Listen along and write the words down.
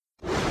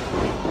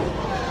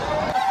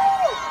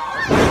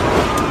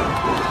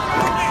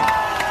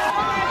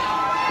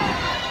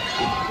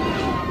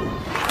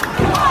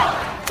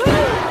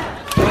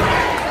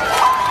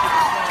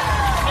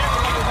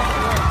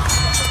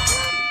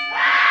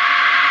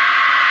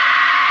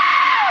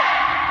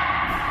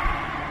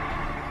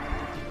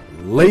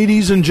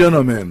Ladies and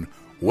gentlemen,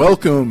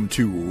 welcome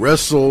to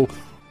Wrestle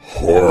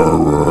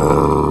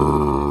Horror.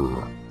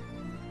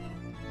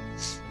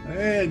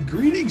 And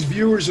greetings,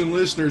 viewers and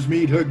listeners.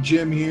 Meat Hook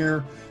Jim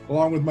here,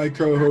 along with my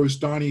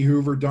co-host, Donnie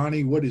Hoover.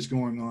 Donnie, what is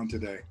going on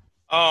today?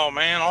 Oh,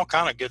 man, all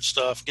kind of good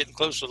stuff. Getting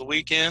close to the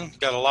weekend.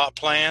 Got a lot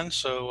planned,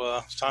 so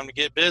it's time to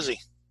get busy.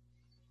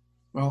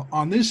 Well,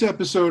 on this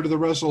episode of the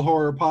Wrestle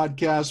Horror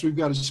Podcast, we've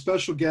got a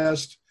special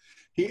guest.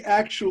 He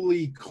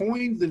actually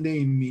coined the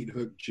name Meat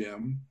Hook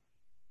Jim.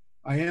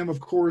 I am, of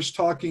course,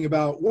 talking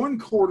about one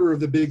quarter of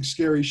the Big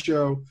Scary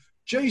Show,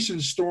 Jason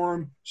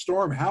Storm.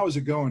 Storm, how is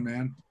it going,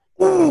 man?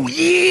 Oh,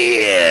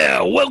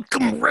 yeah.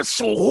 Welcome,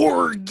 Wrestle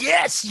Horror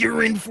guests.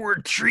 You're in for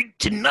a treat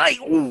tonight.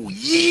 Oh,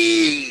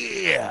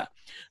 yeah.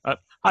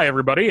 Hi,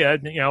 everybody.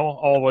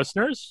 All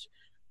listeners.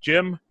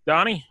 Jim,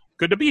 Donnie,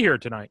 good to be here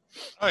tonight.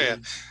 Oh, yeah.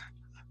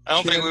 I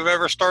don't think we've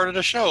ever started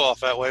a show off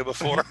that way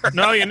before.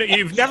 No,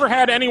 you've never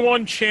had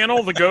anyone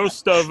channel the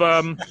ghost of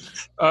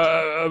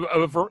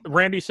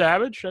Randy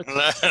Savage?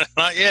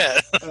 Not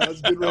yet. That's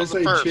a good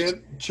way to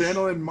say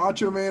channeling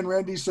Macho Man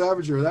Randy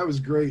Savage. That was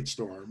great,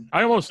 Storm.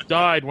 I almost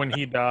died when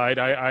he died.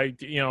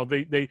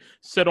 They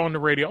said on the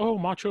radio, "Oh,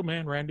 Macho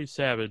Man Randy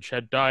Savage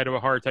had died of a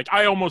heart attack."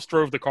 I almost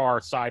drove the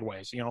car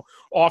sideways,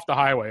 off the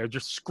highway,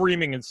 just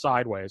screaming in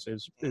sideways.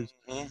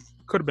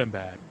 Could have been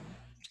bad.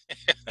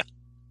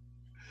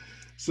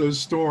 So,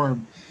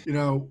 Storm,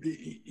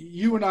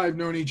 you and I have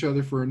known each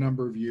other for a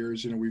number of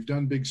years. We've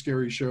done Big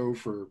Scary Show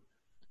for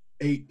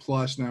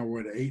 8+ now.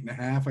 We're at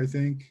 8.5, I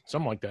think.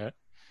 Something like that.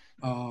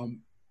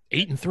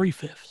 8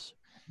 3/5.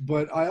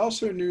 But I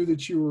also knew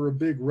that you were a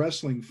big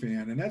wrestling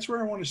fan, and that's where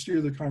I want to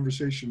steer the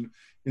conversation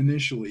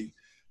initially.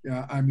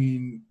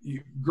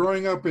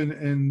 Growing up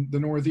in the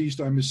Northeast,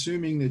 I'm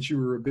assuming that you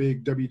were a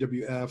big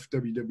WWF,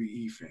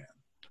 WWE fan.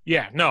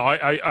 Yeah, no,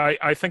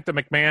 I think the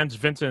McMahons,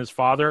 Vince and his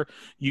father,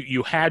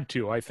 you had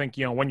to. I think,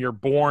 when you're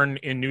born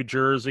in New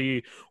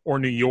Jersey or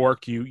New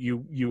York,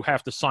 you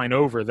have to sign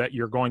over that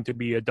you're going to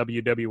be a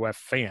WWF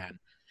fan.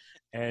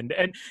 And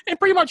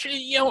pretty much,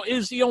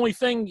 is the only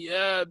thing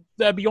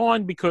that'd be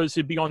on, because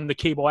it'd be on the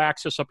cable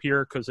access up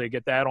here because they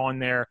get that on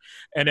there.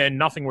 And then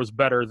nothing was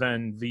better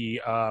than the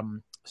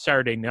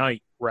Saturday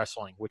night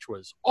wrestling, which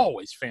was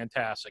always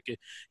fantastic.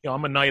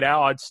 I'm a night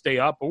owl. I'd stay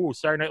up. Oh,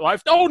 Saturday Night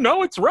Live. Oh,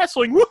 no, it's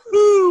wrestling.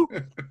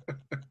 Woohoo!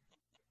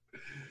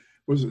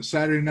 Was it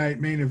Saturday Night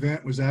Main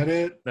Event? Was that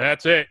it?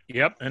 That's it.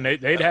 Yep. And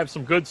they'd have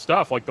some good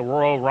stuff like the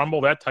Royal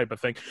Rumble, that type of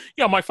thing.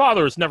 My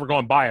father was never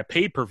going to buy a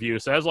pay-per-view,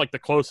 so that was like the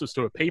closest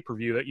to a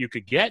pay-per-view that you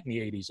could get in the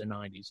 80s and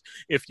 90s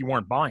if you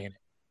weren't buying it.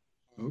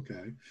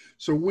 Okay.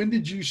 So when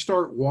did you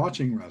start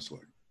watching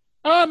wrestling?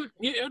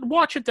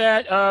 Watch it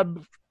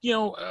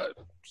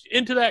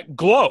into that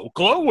Glow.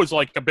 Glow was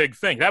like a big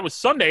thing. That was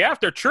Sunday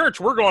after church.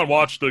 We're going to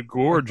watch the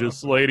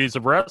gorgeous ladies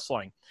of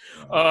wrestling.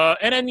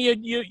 And then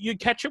you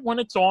catch it when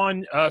it's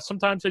on.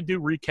 Sometimes they do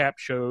recap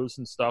shows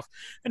and stuff.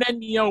 And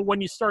then,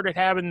 when you started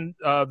having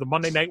the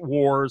Monday Night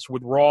Wars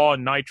with Raw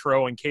and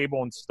Nitro and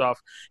cable and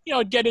stuff,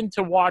 I'd get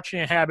into watching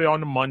and have it on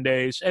the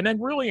Mondays. And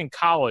then really in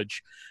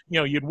college,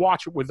 you'd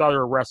watch it with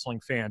other wrestling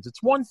fans.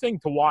 It's one thing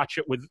to watch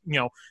it with,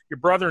 your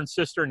brother and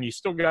sister, and you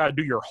still got to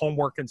do your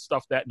homework and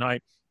stuff that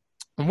night.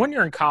 And when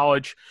you're in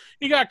college,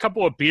 you got a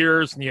couple of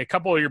beers and a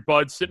couple of your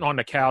buds sitting on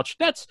the couch.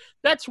 That's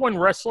when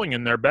wrestling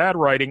and their bad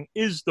writing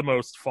is the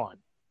most fun.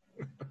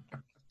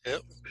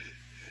 Yep.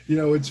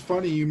 It's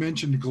funny you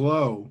mentioned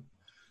Glow.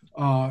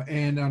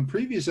 And on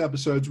previous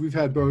episodes, we've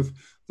had both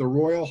the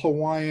Royal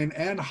Hawaiian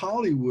and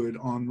Hollywood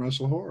on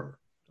Wrestle Horror.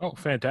 Oh,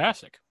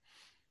 fantastic.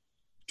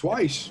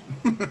 Twice.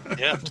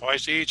 Yeah,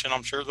 twice each, and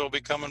I'm sure they'll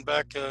be coming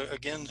back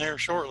again here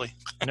shortly.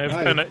 And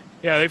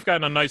they've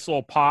gotten a nice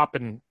little pop,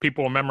 and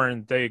people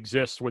remembering they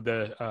exist with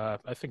the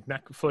I think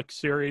Netflix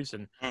series,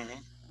 and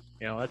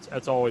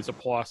that's always a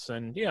plus.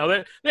 And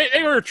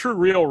they are true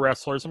real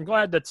wrestlers. I'm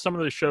glad that some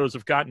of the shows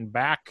have gotten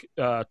back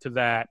to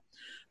that.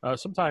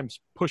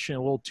 Sometimes pushing a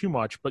little too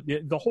much, but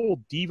the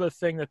whole diva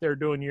thing that they're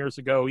doing years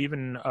ago,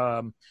 even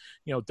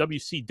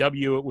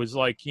WCW, it was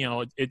like,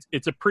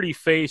 it's a pretty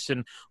face,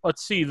 and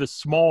let's see the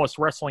smallest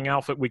wrestling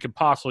outfit we could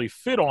possibly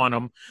fit on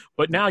them.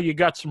 But now you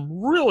got some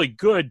really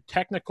good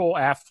technical,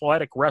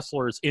 athletic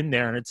wrestlers in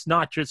there, and it's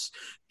not just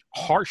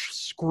harsh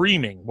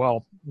screaming.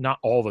 Well, not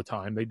all the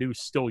time. They do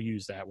still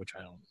use that, which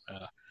I don't.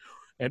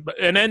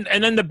 And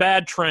then the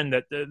bad trend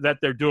that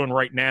they're doing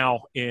right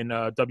now in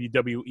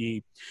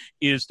WWE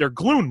is they're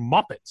gluing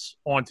Muppets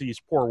onto these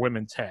poor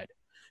women's head.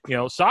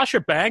 Sasha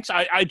Banks,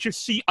 I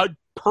just see a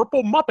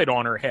purple Muppet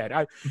on her head.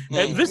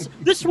 And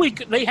this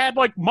week they had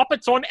like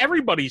Muppets on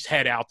everybody's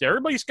head out there.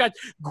 Everybody's got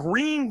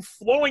green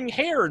flowing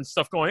hair and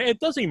stuff going on. It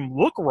doesn't even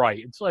look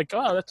right. It's like,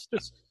 that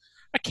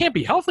can't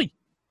be healthy.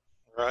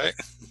 Right.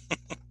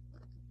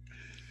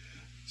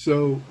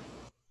 So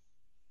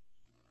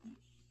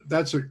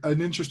that's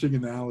an interesting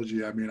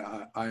analogy. I mean,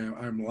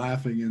 I'm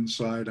laughing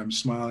inside. I'm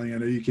smiling. I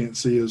know you can't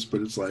see us,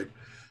 but it's like,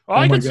 well,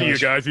 I can see you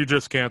guys. You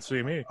just can't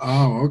see me.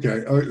 Oh,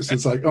 okay. So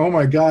it's like, oh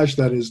my gosh,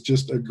 that is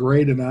just a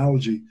great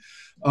analogy.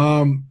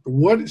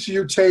 What is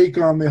your take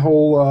on the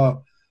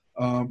whole,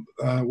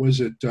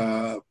 was it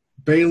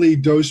Bailey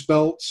Dos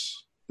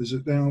Belts. Is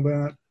it now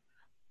that?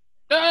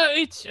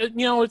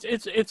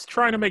 It's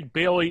trying to make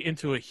Bailey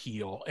into a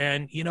heel,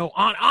 and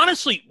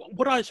honestly,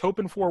 what I was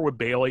hoping for with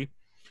Bailey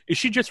is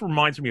she just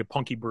reminds me of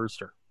Punky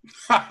Brewster,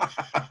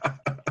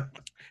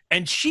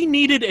 and she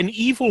needed an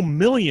evil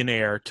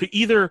millionaire to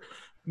either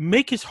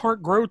make his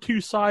heart grow 2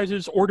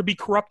 sizes or to be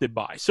corrupted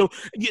by. So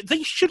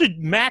they should have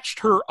matched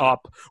her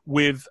up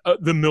with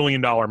the $1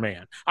 Million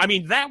Man. I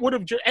mean, that would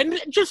have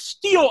just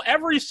steal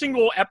every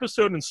single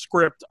episode and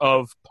script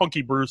of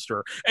Punky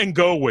Brewster and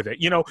go with it.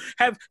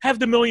 Have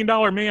the $1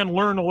 Million Man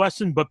learn a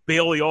lesson, but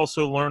Bailey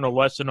also learn a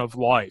lesson of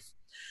life.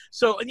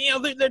 So,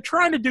 they're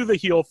trying to do the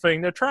heel thing.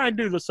 They're trying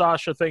to do the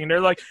Sasha thing. And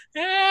they're like,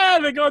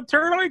 they're going to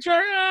turn on each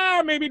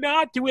other. Maybe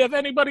not. Do we have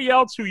anybody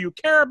else who you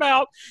care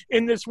about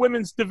in this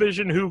women's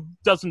division who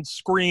doesn't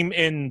scream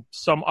in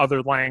some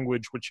other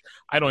language, which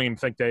I don't even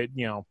think they,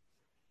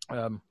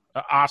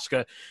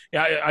 Asuka.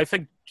 Yeah,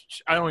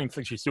 I don't even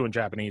think she's doing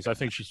Japanese. I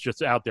think she's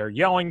just out there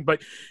yelling.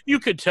 But you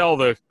could tell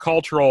the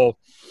cultural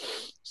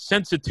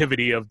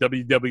sensitivity of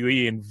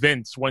WWE and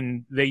Vince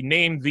when they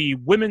named the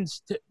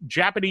women's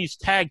Japanese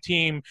tag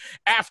team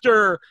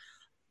after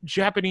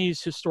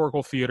Japanese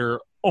historical theater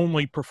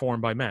only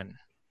performed by men.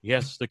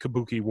 Yes, the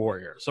Kabuki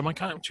Warriors. I'm like,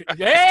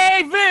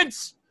 hey,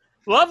 Vince!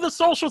 Love the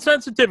social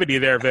sensitivity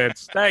there,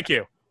 Vince. Thank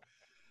you.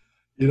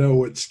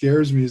 What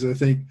scares me is I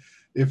think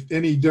if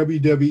any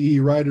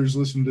WWE writers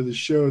listen to the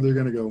show, they're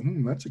going to go,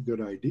 that's a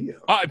good idea.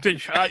 I've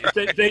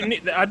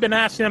been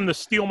asking them to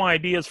steal my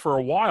ideas for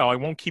a while. I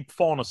won't keep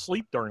falling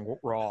asleep during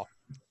Raw.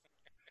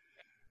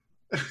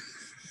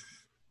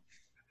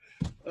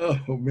 Oh,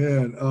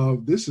 man.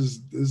 This is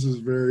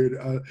very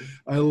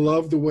I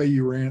love the way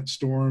you rant,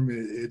 Storm.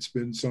 It's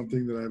been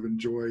something that I've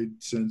enjoyed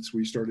since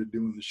we started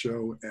doing the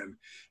show, and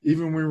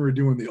even when we were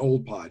doing the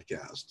old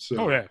podcast. So.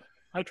 Oh, yeah.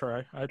 I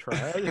try. I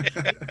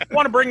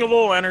want to bring a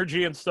little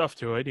energy and stuff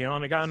to it,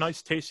 and I got a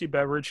nice tasty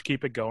beverage,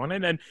 keep it going.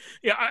 And then,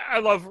 I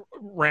love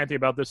ranting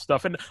about this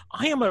stuff. And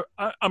I'm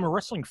a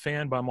wrestling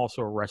fan, but I'm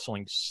also a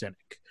wrestling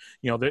cynic.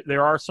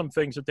 There are some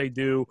things that they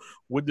do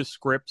with the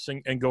scripts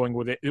and going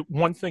with it.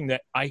 One thing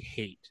that I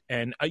hate,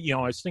 and I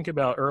was thinking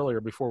about earlier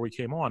before we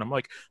came on, I'm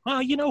like,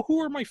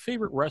 who are my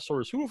favorite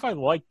wrestlers? Who have I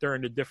liked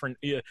during the different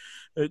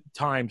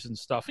times and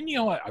stuff? And,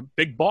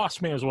 Big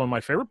Boss Man is one of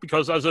my favorite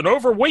because I was an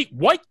overweight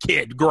white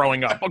kid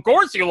growing up. Of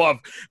course you love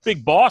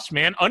Big Boss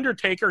Man.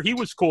 Undertaker, he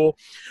was cool.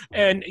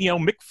 And,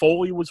 Mick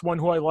Foley was one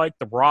who I liked,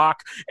 The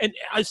Rock. And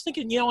I was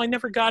thinking, I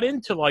never got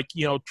into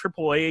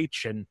Triple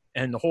H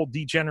and the whole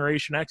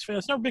Degeneration X fan. I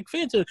was never big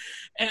fans of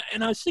it.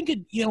 And I was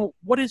thinking,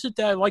 what is it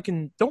that I like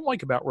and don't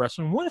like about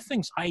wrestling? One of the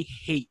things I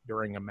hate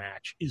during a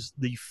match is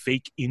the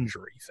fake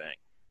injury thing.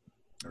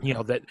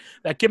 Okay.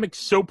 That gimmick's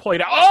so played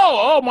out.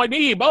 Oh, my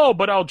knee. Oh,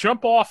 but I'll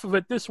jump off of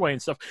it this way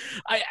and stuff.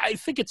 I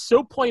think it's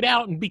so played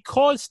out, and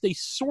because they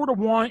sort of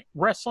want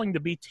wrestling to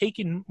be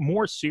taken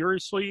more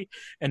seriously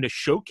and to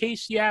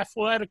showcase the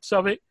athletics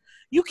of it,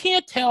 you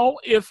can't tell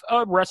if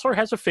a wrestler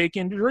has a fake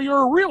injury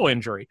or a real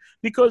injury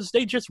because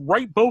they just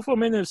write both of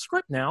them in the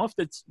script now. If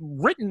it's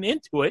written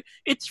into it,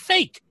 it's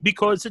fake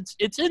because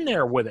it's in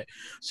there with it.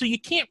 So you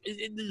can't –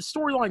 the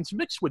storyline's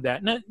mixed with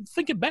that. And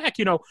thinking back,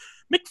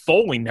 Mick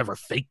Foley never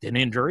faked an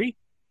injury.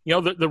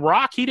 The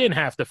Rock, he didn't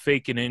have to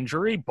fake an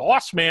injury.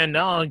 Boss Man,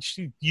 no,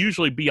 he'd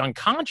usually be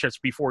unconscious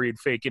before he'd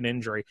fake an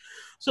injury.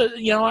 So,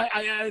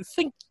 I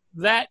think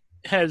that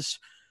has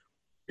 –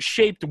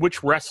 shaped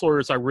which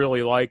wrestlers I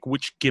really like,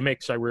 which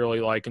gimmicks I really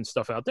like and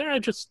stuff out there. I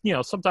just,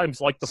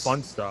 sometimes like the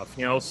fun stuff.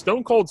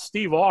 Stone Cold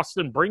Steve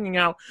Austin bringing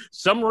out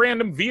some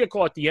random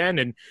vehicle at the end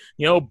and,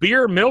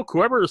 beer, milk,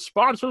 whoever the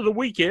sponsor of the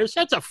week is,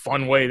 that's a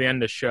fun way to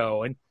end the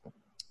show.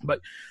 But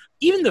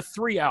even the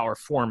 3-hour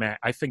format,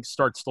 I think,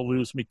 starts to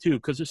lose me too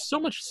because there's so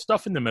much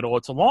stuff in the middle.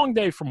 It's a long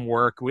day from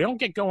work. We don't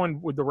get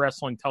going with the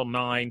wrestling till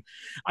 9.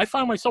 I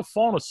find myself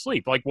falling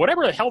asleep. Like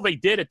whatever the hell they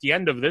did at the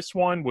end of this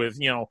one with,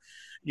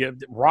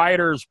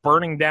 rioters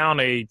burning down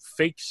a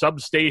fake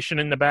substation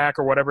in the back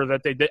or whatever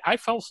that they did. I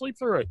fell asleep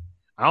through it.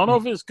 I don't know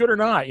if it's good or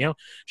not.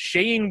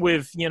 Shane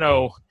with,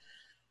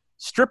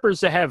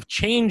 strippers that have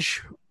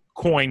change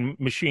coin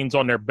machines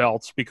on their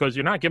belts because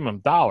you're not giving them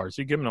dollars,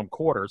 you're giving them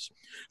quarters.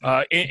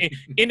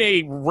 In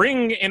a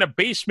ring in a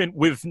basement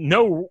with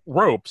no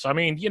ropes. I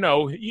mean,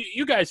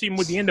 you guys, even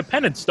with the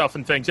independent stuff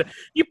and things,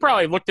 you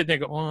probably looked at it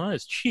and go, well,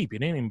 that's cheap. You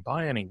didn't even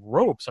buy any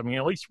ropes. I mean,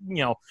 at least,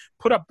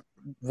 put up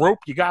rope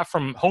you got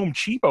from Home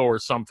Cheapo or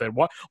something.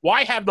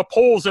 Why have the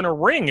poles in a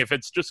ring if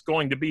it's just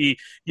going to be,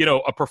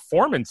 a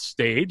performance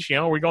stage?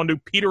 We're going to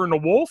do Peter and the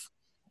Wolf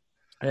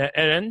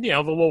and the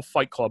little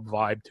Fight Club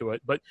vibe to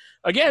it. But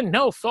again,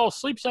 no, fell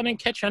asleep, so I didn't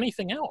catch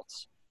anything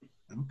else.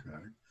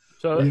 Okay.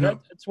 So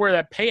that's where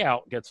that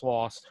payout gets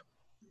lost.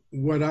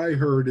 What I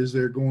heard is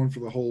they're going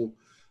for the whole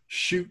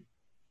shoot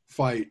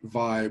fight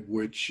vibe,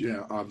 which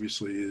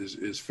obviously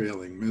is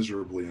failing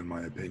miserably in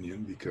my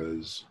opinion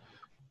because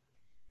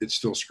it's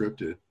still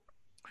scripted.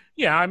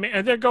 Yeah, I mean,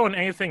 and they're going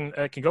anything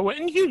that can go,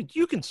 and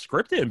you can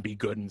script it and be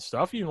good and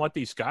stuff. You can let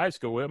these guys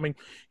go. I mean,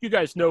 you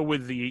guys know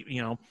with the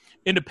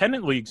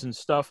independent leagues and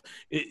stuff,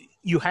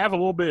 you have a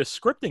little bit of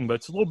scripting, but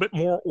it's a little bit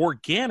more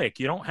organic.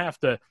 You don't have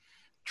to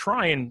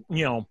try and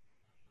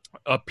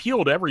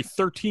appeal to every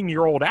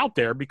 13-year-old out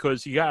there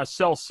because you gotta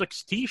sell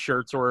 6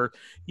 T-shirts or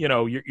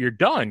you're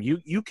done.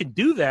 You can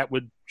do that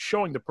with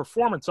showing the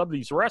performance of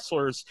these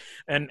wrestlers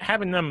and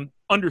having them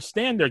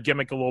understand their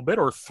gimmick a little bit,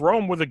 or throw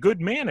them with a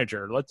good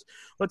manager.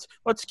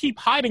 Let's keep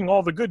hiding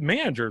all the good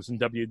managers in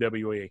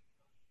WWE.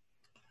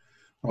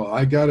 Well,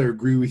 I gotta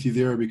agree with you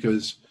there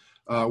because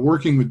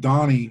working with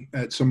Donnie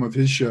at some of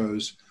his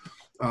shows,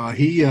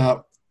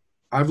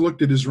 I've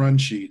looked at his run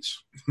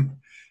sheets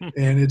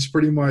and it's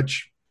pretty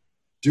much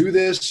do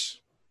this,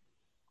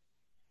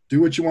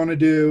 do what you want to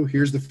do,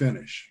 here's the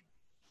finish.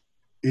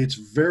 It's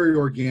very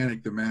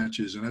organic, the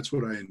matches, and that's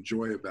what I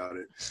enjoy about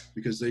it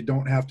because they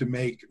don't have to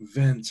make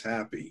Vince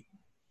happy.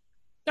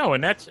 No,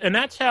 and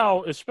that's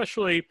how,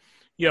 especially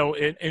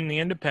in the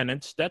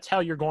independents, that's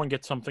how you're going to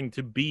get something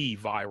to be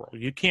viral.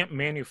 You can't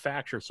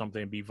manufacture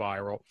something to be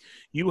viral.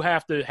 You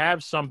have to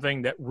have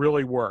something that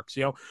really works.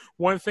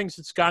 One of the things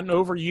that's gotten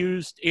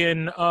overused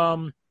in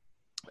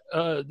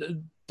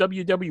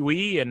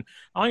WWE, and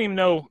I don't even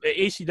know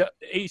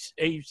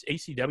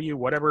ACW,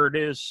 whatever it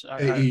is,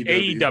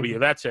 AEW.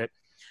 That's it.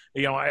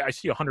 I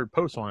see 100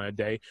 posts on it a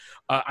day.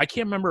 I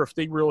can't remember if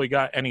they really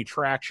got any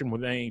traction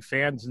with any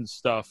fans and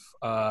stuff.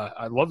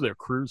 I love their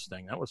cruise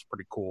thing. That was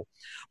pretty cool.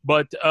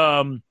 But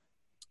when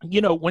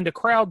the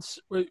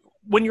crowds,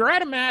 when you're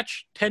at a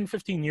match 10,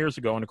 15 years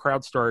ago and the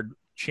crowd started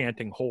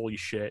chanting, "Holy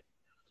shit,"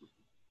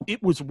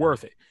 it was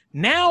worth it.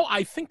 Now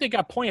I think they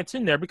got plants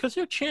in there because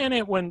they're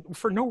chanting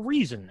for no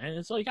reason, and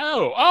it's like,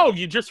 oh,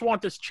 you just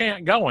want this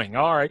chant going.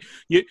 All right,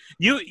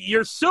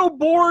 you're so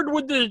bored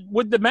with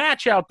the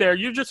match out there,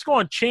 you're just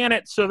going to chant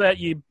it so that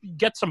you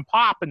get some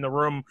pop in the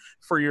room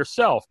for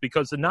yourself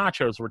because the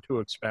nachos were too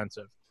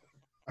expensive.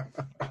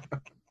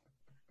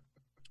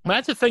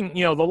 That's the thing,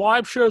 the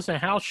live shows and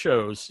house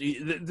shows,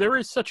 there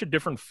is such a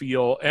different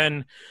feel,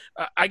 and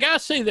I gotta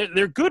say that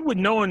they're good with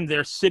knowing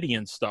their city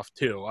and stuff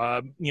too.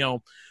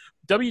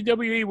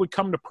 WWE would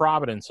come to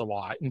Providence a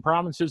lot, and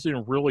Providence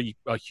isn't really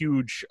a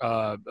huge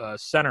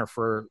center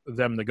for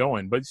them to go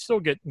in, but you still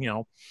get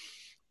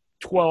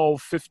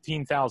 12,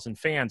 15,000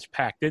 fans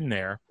packed in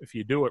there if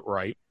you do it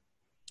right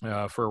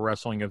for a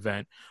wrestling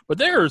event. But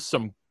there's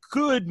some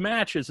good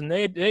matches, and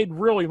they'd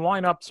really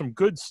line up some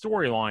good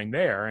storyline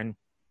there. And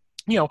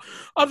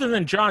other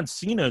than John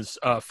Cena's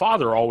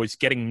father always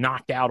getting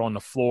knocked out on the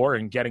floor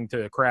and getting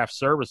to craft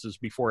services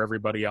before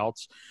everybody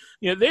else,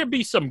 there'd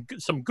be some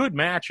good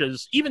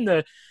matches. Even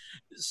that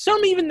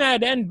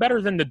end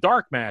better than the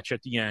dark match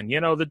at the end.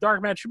 The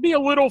dark match would be a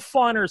little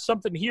fun or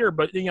something here,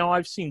 but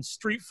I've seen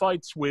street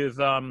fights with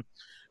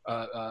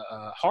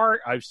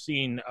Hart. I've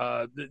seen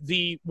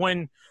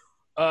when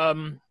I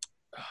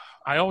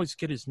always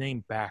get his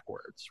name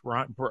backwards.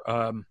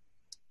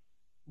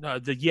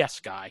 The yes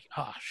guy.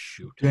 Oh,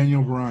 shoot.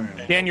 Daniel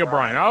Bryan. Daniel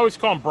Bryan. I always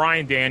call him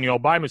Brian Daniel,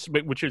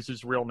 which is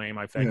his real name,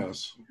 I think.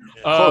 Yes.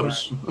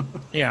 Close.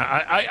 Yeah.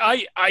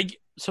 I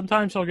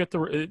sometimes I'll get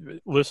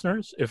the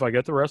listeners, if I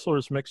get the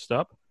wrestlers mixed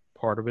up,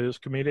 part of it is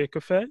comedic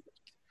effect.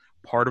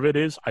 Part of it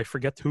is I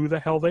forget who the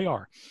hell they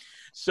are.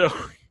 So,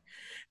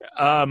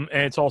 and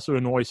it's also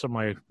annoys some of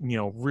my,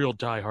 real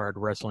diehard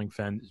wrestling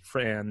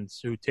fans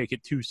who take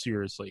it too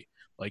seriously.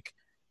 Like,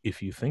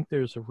 if you think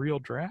there's a real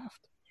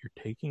draft,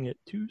 you're taking it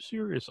too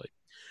seriously.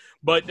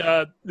 But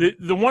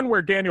the one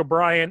where Daniel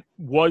Bryan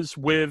was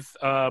with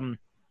the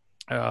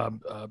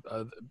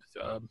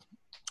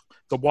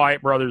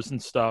Wyatt brothers and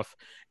stuff,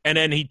 and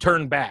then he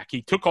turned back.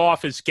 He took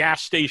off his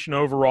gas station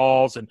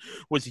overalls and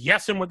was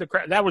yesing with the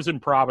crowd. That was in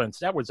Providence.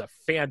 That was a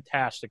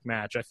fantastic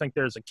match. I think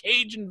there's a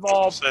cage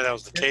involved. Say that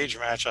was the cage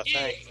match, I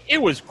think.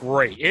 It was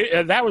great.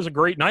 That was a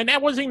great night. And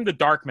that wasn't even the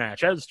dark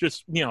match. That was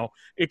just,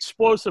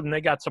 explosive, and they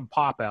got some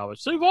pop out of it.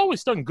 So they've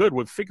always done good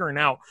with figuring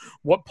out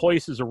what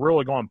places are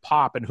really going to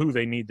pop and who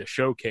they need to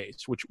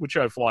showcase, which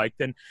I've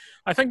liked. And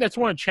I think that's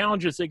one of the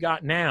challenges they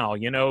got now.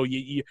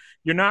 You're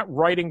not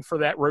writing for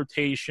that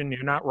rotation.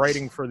 You're not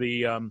writing for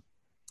the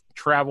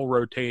travel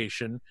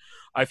rotation.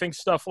 I think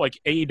stuff like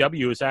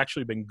AEW has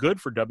actually been good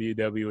for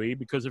WWE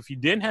because if you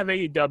didn't have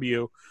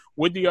AEW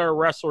with the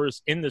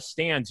wrestlers in the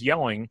stands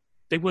yelling,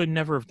 they would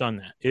never have done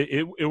that.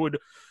 It would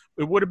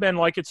have been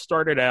like it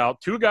started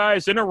out: 2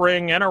 guys in a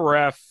ring and a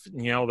ref,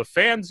 the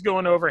fans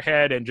going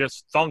overhead and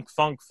just thunk,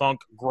 thunk,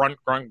 thunk, grunt,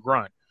 grunt,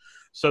 grunt.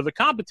 So the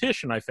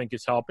competition, I think,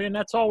 is helping, and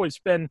that's always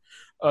been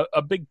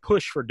a big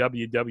push for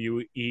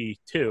WWE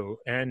too.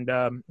 And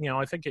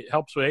I think it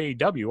helps with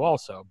AEW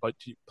also. But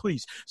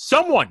please,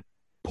 someone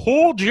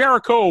pull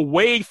Jericho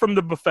away from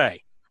the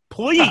buffet,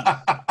 please.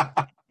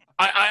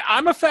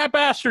 I'm a fat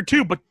bastard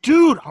too, but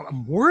dude,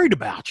 I'm worried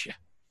about you.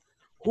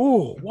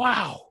 Oh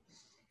wow,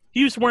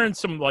 He was wearing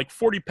some like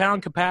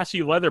 40-pound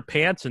capacity leather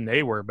pants, and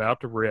they were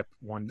about to rip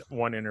one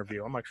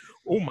interview. I'm like,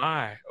 oh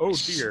my, oh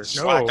dear, no.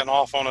 Slacking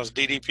off on his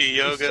DDP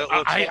yoga.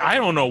 I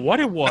don't know what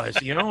it was.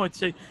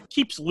 It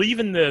keeps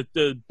leaving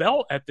the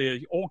belt at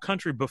the Old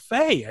Country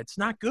buffet. It's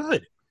not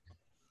good.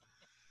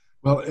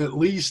 Well, at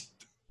least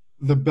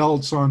the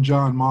belt's on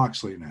Jon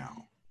Moxley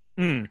now.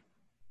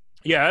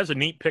 Yeah, that's a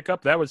neat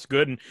pickup. That was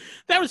good. And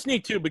that was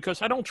neat, too,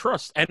 because I don't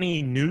trust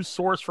any news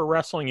source for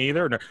wrestling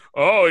either. And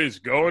he's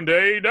going to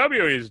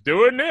AEW. He's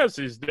doing this.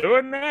 He's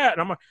doing that.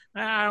 And I'm like,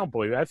 I don't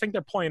believe it. I think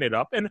they're playing it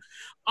up. And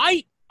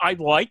I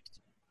liked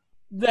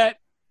that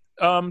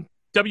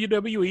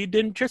WWE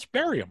didn't just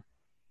bury him.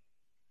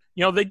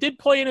 They did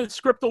play in the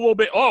script a little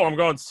bit. Oh, I'm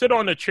going to sit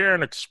on the chair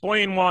and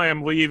explain why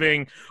I'm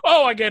leaving.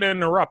 Oh, I get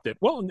interrupted.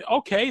 Well,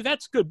 okay,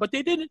 that's good. But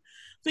they didn't.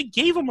 They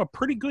gave him a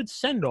pretty good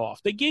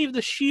send-off. They gave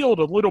the Shield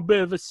a little bit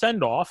of a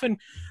send-off. And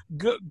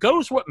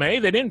goes what may.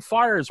 They didn't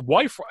fire his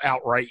wife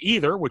outright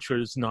either, which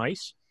was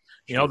nice.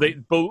 They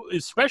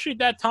especially at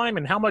that time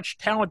and how much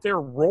talent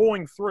they're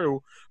rolling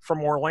through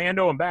from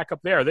Orlando and back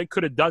up there. They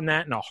could have done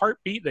that in a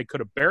heartbeat. They could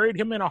have buried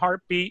him in a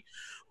heartbeat.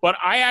 But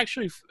I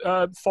actually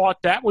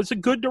thought that was a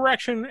good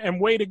direction and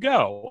way to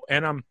go.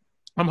 And I'm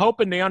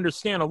hoping they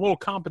understand a little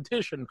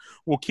competition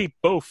will keep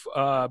both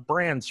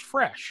brands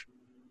fresh.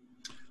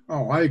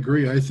 Oh, I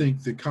agree. I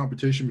think the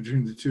competition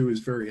between the two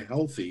is very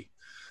healthy,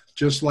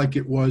 just like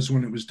it was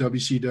when it was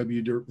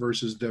WCW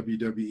versus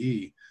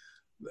WWE.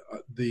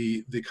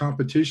 The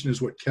competition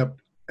is what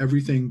kept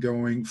everything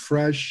going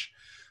fresh,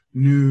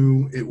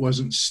 new. It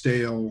wasn't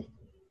stale.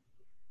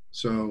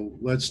 So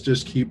let's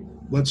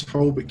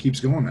hope it keeps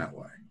going that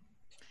way.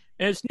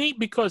 And it's neat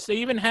because they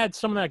even had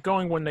some of that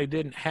going when they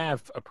didn't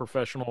have a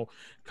professional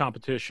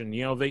competition.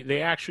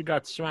 They actually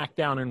got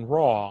SmackDown and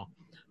Raw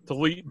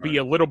to be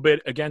a little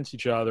bit against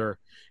each other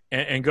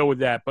and go with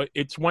that. But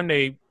it's when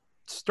they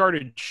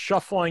started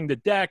shuffling the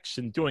decks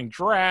and doing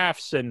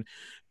drafts and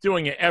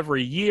doing it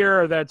every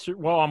year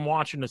I'm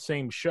watching the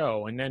same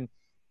show. And then,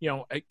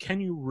 can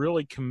you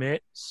really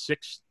commit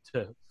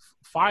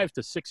 5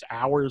 to 6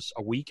 hours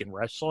a week in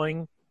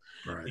wrestling?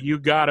 Right. You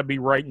got to be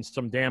writing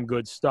some damn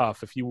good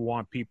stuff if you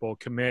want people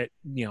to commit,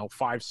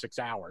 5-6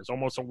 hours,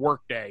 almost a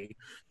work day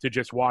to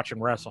just watching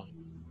wrestling.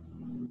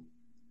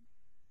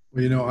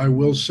 Well, I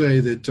will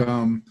say that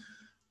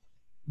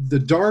the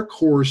dark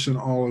horse in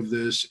all of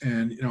this,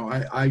 and,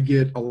 I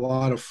get a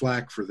lot of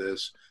flack for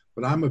this,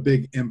 but I'm a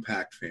big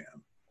Impact fan.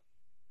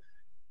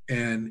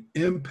 And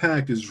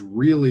Impact is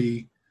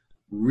really,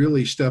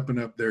 really stepping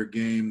up their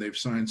game. They've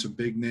signed some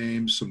big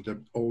names, some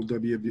old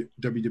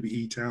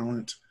WWE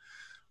talent.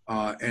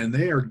 And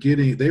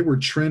they were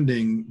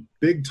trending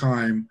big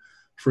time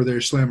for their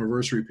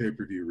Slammiversary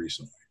pay-per-view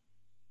recently.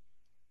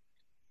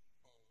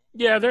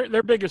 Yeah,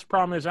 their biggest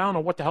problem is I don't know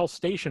what the hell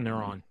station they're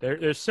on.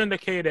 They're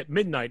syndicated at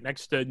midnight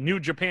next to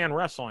New Japan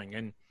Wrestling,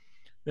 and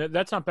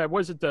that's not bad. What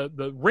is it?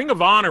 The Ring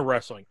of Honor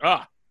Wrestling?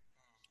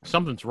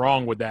 Something's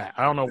wrong with that.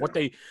 I don't know what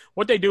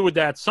they do with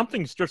that.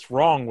 Something's just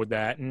wrong with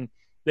that, and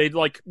they'd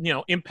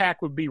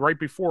Impact would be right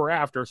before or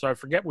after, so I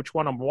forget which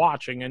one I'm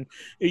watching, and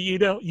you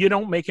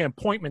don't make an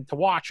appointment to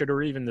watch it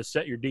or even to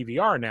set your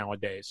DVR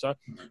nowadays. So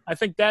I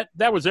think that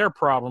was their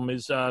problem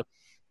is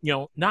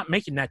not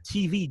making that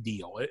TV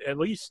deal. At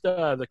least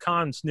the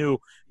Cons knew,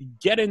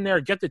 get in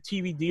there, get the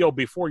TV deal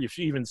before you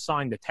even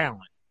sign the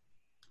talent.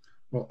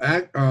 Well,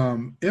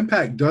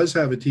 Impact does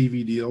have a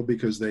TV deal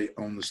because they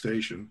own the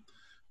station,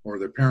 or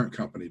their parent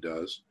company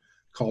does,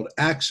 called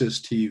Access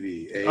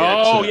TV. AXS.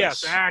 Oh,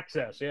 yes,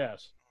 Access,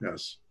 yes.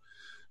 Yes.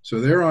 So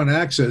they're on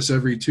Access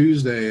every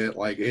Tuesday at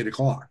like 8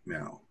 o'clock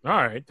now. All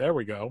right, there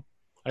we go.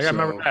 I gotta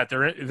remember that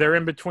they're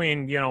in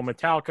between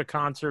Metallica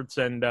concerts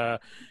and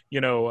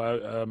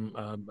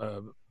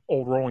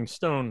old Rolling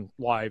Stone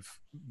live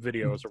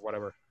videos or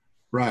whatever.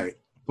 Right,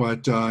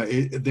 but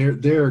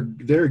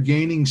they're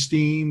gaining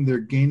steam. They're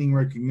gaining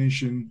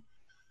recognition.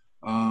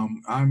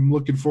 I'm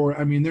looking for.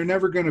 I mean, they're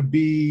never going to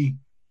be,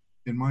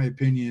 in my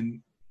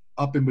opinion,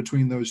 up in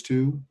between those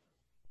two.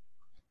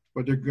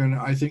 But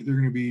I think they're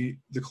gonna be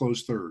the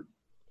close third.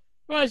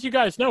 Well, as you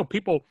guys know,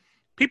 people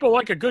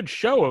like a good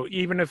show,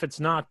 even if it's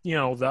not,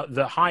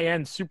 the high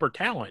end super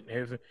talent.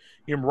 If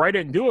you write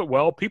it and do it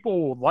well,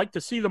 people would like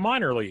to see the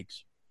minor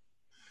leagues.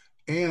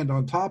 And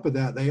on top of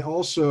that, they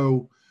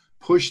also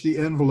push the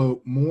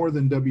envelope more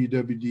than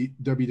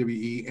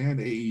WWE and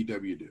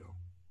AEW do.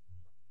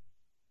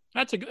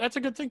 That's a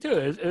good thing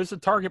too. It's a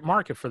target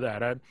market for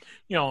that. I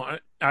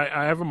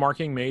have a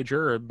marketing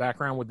major, a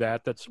background with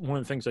that. That's one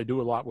of the things I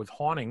do a lot with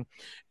Haunting.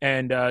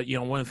 And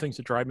one of the things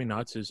that drive me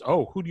nuts is,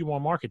 who do you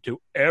want to market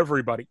to?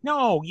 Everybody.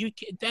 No,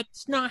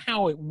 that's not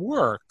how it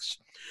works.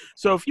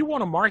 So if you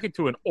want to market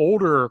to an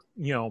older,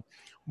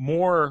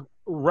 more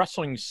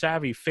wrestling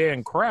savvy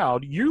fan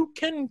crowd, you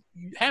can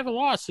have a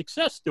lot of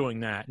success doing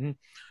that. And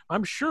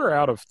I'm sure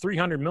out of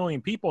 300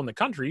 million people in the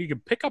country, you can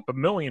pick up 1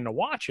 million to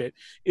watch it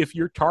if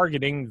you're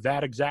targeting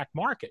that exact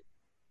market.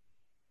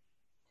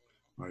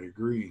 I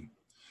agree.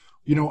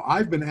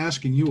 I've been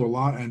asking you a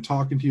lot and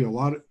talking to you a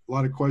lot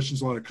of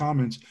questions, a lot of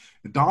comments.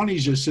 And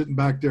Donnie's just sitting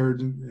back there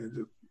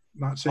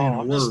not saying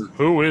a word.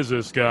 Who is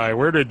this guy?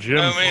 Where did Jim?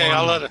 No, me.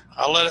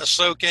 I'll let it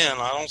soak in.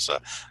 I don't say.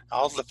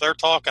 If they're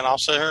talking, I'll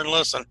sit here and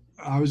listen.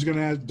 I was going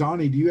to ask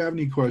Donnie, do you have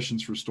any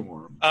questions for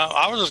Storm?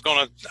 I was just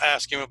going to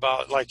ask him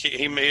about, like,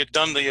 he had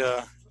done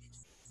the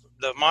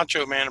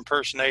Macho Man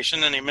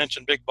impersonation, and he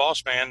mentioned Big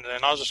Boss Man,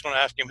 and I was just going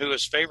to ask him who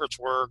his favorites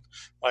were,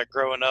 like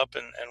growing up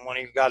and when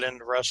he got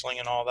into wrestling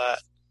and all that.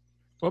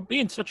 Well,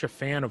 being such a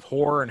fan of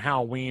horror and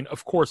Halloween,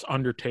 of course,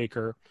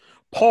 Undertaker.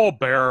 Paul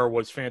Bearer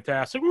was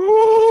fantastic.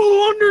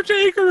 Ooh,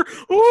 Undertaker!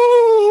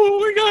 Ooh,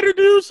 we got to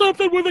do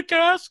something with a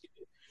casket.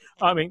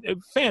 I mean,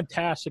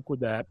 fantastic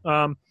with that.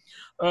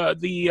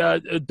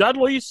 The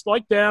Dudleys,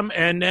 like them,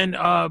 and then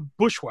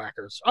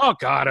Bushwhackers. Oh,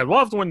 God, I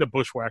loved when the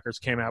Bushwhackers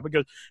came out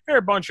because they're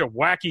a bunch of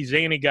wacky,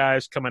 zany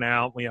guys coming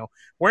out,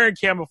 wearing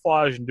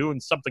camouflage and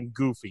doing something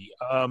goofy.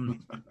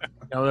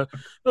 Those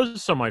are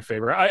some of my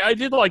favorite. I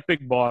did like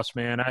Big Boss,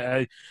 man.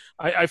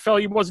 I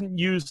felt he wasn't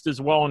used as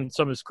well in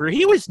some of his career.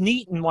 He was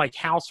neat in, like,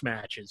 house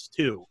matches,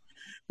 too.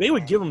 They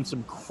would give him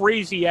some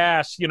crazy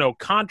ass,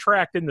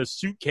 contract in the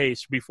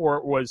suitcase before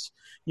it was,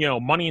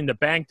 Money in the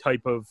Bank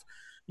type of,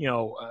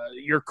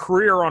 your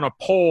career on a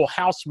pole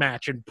house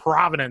match in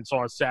Providence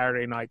on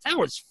Saturday night. That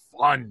was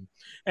fun.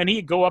 And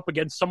he'd go up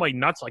against somebody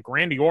nuts like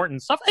Randy Orton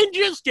and stuff and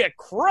just get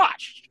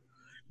crushed.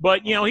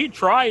 But, he'd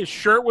try, his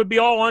shirt would be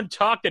all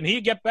untucked, and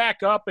he'd get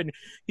back up, and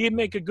he'd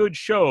make a good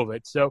show of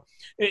it. So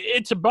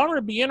it's a bummer.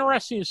 It'd be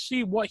interesting to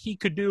see what he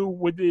could do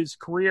with his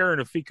career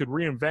and if he could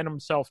reinvent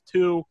himself,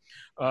 too,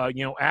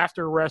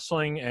 after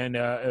wrestling and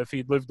if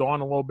he'd lived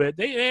on a little bit.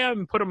 They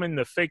haven't put him in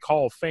the fake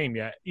Hall of Fame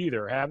yet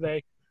either, have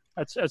they?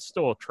 That's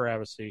still a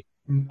travesty.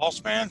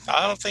 Boss Man?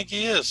 I don't think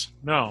he is.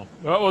 No.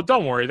 Well,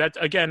 don't worry. That's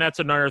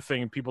another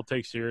thing people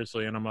take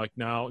seriously. And I'm like,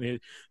 no,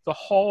 the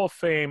Hall of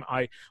Fame,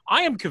 I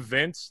am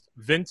convinced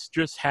Vince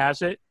just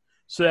has it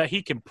so that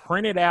he can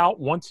print it out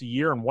once a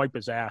year and wipe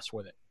his ass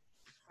with it.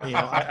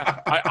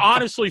 I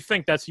honestly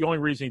think that's the only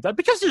reason he does.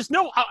 Because there's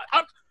no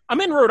I'm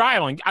in Rhode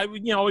Island. I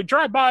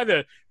drive by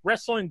the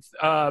wrestling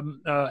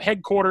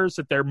headquarters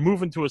that they're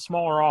moving to a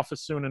smaller office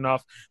soon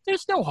enough.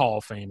 There's no Hall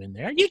of Fame in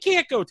there. You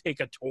can't go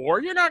take a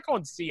tour. You're not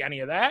going to see any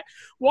of that.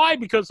 Why?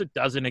 Because it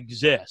doesn't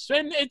exist.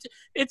 And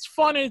it's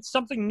fun. It's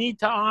something neat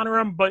to honor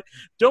them, but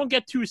don't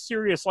get too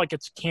serious like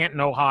it's Canton,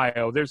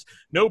 Ohio. There's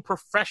no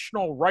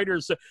professional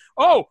writers.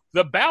 Oh,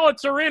 the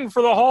ballots are in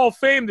for the Hall of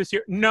Fame this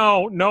year.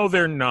 No,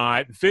 they're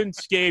not.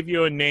 Vince gave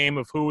you a name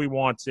of who he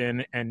wants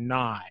in and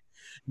not.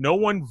 No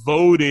one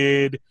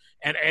voted,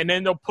 and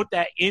then they'll put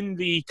that in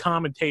the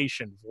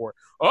commentation for,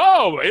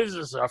 is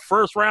this a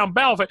first-round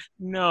ballot?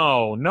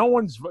 No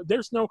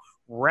there's no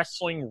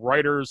Wrestling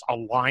Writers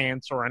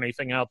Alliance or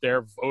anything out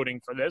there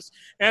voting for this.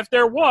 And if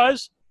there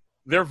was,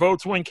 their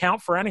votes wouldn't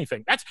count for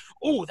anything. That's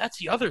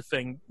the other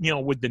thing,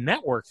 with the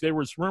network. There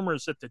was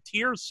rumors that the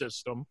tier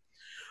system,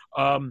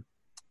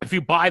 if you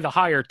buy the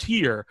higher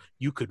tier,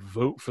 you could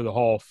vote for the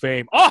Hall of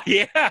Fame. Oh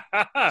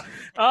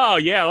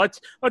yeah,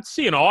 Let's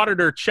see an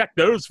auditor check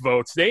those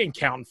votes. They ain't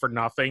counting for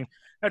nothing.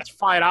 That's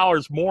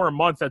 $5 more a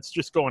month. That's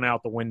just going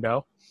out the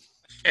window.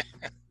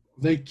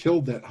 They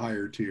killed that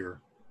higher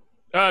tier.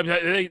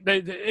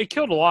 They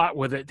killed a lot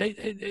with it.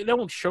 They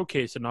don't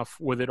showcase enough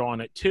with it on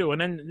it too.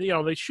 And then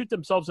they shoot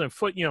themselves in the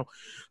foot.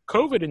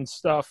 COVID and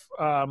stuff.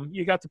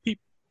 You got the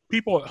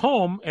people at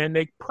home, and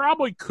they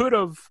probably could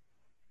have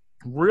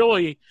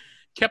really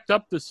kept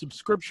up the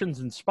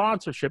subscriptions and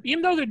sponsorship,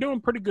 even though they're doing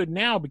pretty good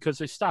now because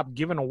they stopped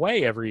giving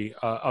away every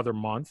other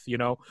month.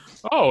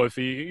 If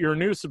you're a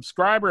new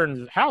subscriber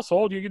in the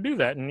household, you can do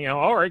that. And,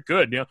 all right,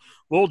 good.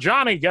 Little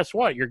Johnny, guess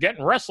what? You're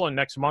getting wrestling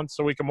next month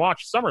so we can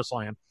watch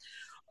SummerSlam.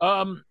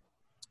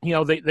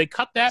 They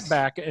cut that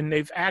back, and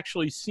they've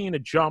actually seen a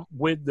jump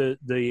with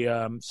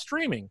the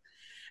streaming.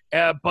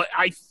 But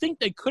I think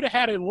they could have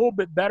had it a little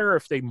bit better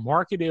if they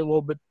marketed a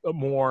little bit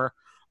more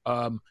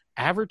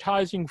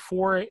advertising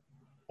for it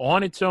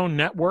on its own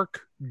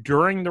network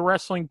during the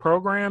wrestling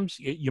programs.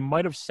 You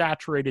might have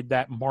saturated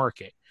that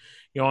market.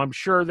 I'm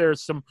sure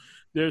there's some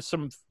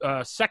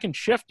second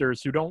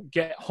shifters who don't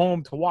get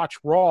home to watch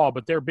Raw,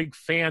 but they're big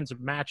fans of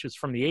matches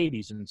from the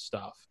 80s and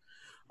stuff.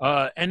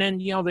 And then,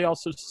 they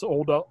also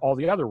sold all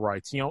the other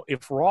rights.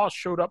 If Raw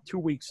showed up 2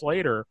 weeks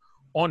later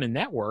on a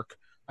network,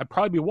 I'd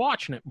probably be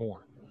watching it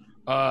more.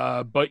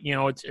 But,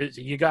 it's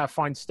you got to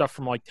find stuff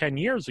from like 10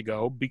 years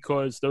ago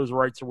because those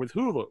rights are with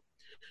Hulu.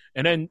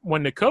 And then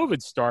when the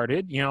COVID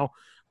started,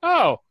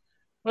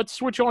 let's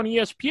switch on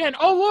ESPN.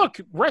 Oh,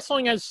 look,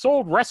 wrestling has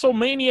sold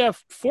WrestleMania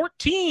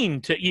 14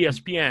 to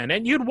ESPN,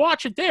 and you'd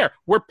watch it there.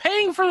 We're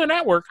paying for the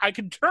network. I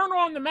could turn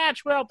on the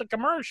match without the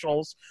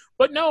commercials,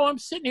 but no, I'm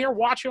sitting here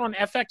watching on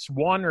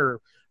FX1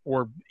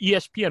 or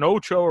ESPN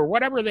Ocho or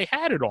whatever they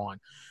had it on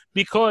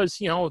because,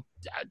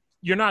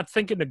 you're not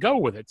thinking to go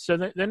with it. So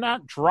they're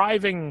not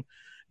driving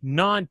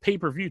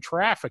non-pay-per-view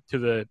traffic to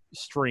the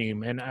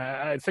stream, and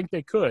I think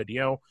they could,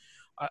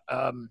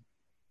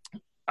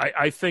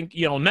 I think,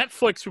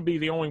 Netflix would be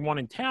the only one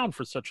in town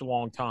for such a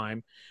long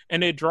time,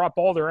 and they'd drop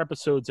all their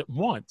episodes at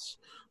once.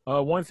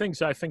 One of the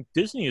things I think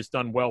Disney has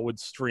done well with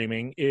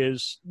streaming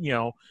is,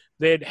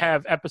 they'd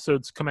have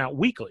episodes come out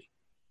weekly.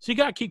 So you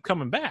got to keep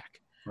coming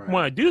back. Right.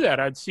 When I do that,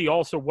 I'd see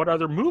also what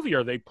other movie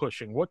are they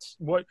pushing? What's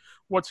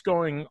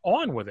going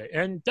on with it?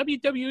 And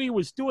WWE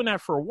was doing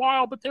that for a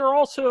while, but they're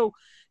also,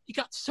 you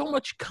got so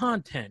much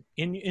content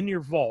in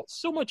your vault,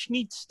 so much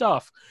neat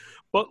stuff.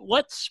 But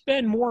let's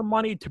spend more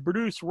money to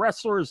produce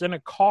wrestlers in a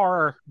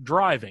car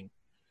driving.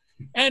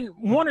 And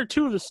one or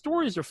two of the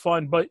stories are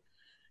fun, but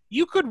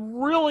you could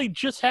really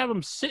just have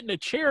them sit in a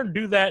chair and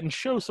do that and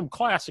show some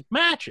classic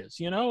matches.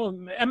 You know,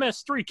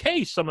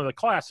 MS3K, some of the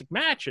classic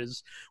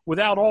matches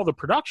without all the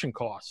production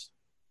costs.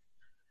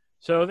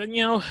 So then,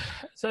 you know,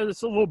 so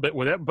it's a little bit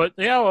with it. But,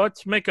 yeah,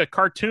 let's make a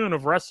cartoon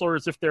of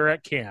wrestlers if they're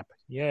at camp.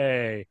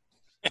 Yay.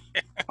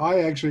 I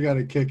actually got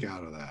a kick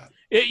out of that.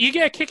 You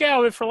get a kick out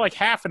of it for like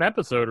half an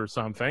episode or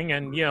something,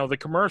 and, you know, the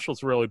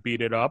commercials really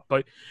beat it up.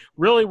 But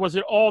really, was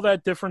it all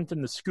that different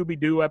than the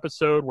Scooby-Doo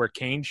episode where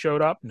Kane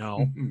showed up?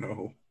 No.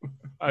 No.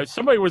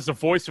 Somebody was the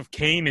voice of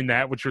Kane in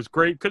that, which was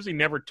great because he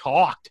never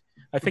talked.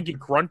 I think he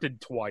grunted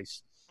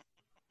twice.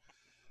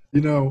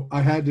 You know,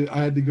 I had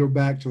to go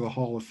back to the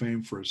Hall of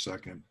Fame for a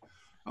second.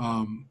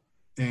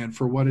 And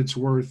for what it's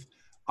worth,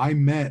 I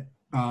met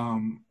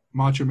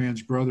Macho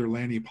Man's brother,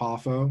 Lanny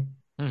Poffo,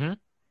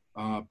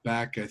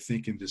 back, I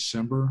think, in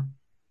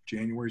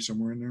January,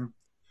 somewhere in there.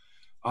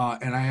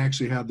 And I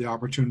actually had the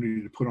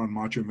opportunity to put on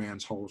Macho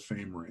Man's Hall of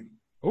Fame ring.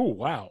 Oh,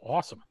 wow.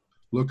 Awesome.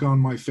 Look on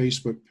my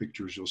Facebook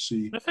pictures. You'll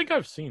see. I think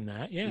I've seen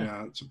that, yeah.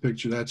 Yeah, it's a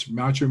picture. That's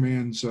Macho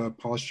Man's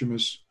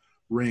posthumous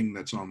ring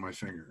that's on my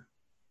finger.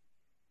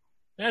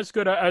 That's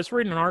good. I was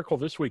reading an article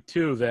this week,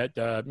 too, that,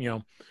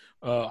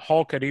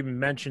 Hulk had even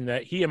mentioned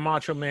that he and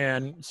Macho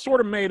Man sort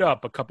of made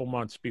up a couple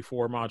months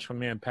before Macho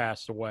Man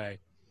passed away,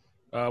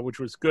 which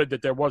was good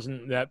that there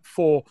wasn't that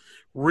full,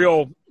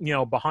 real, you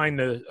know, behind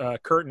the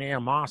curtain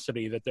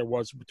animosity that there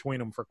was between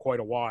them for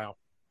quite a while.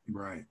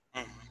 Right.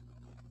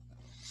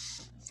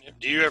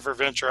 Do you ever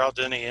venture out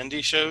to any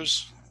indie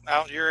shows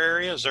out your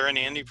area? Is there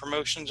any indie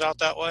promotions out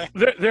that way?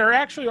 There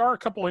actually are a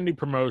couple indie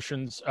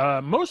promotions,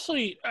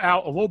 mostly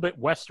out a little bit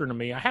western of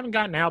me. I haven't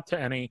gotten out to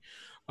any.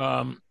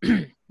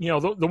 You know,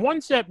 the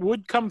ones that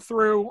would come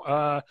through,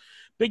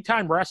 Big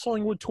Time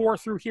Wrestling would tour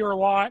through here a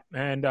lot,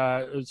 and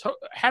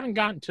haven't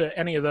gotten to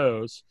any of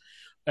those.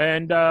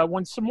 And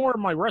when some more of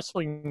my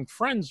wrestling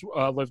friends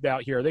lived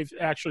out here, they've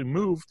actually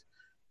moved.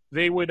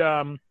 They would,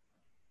 they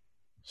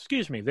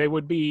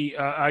would be,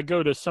 I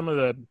go to some of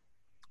the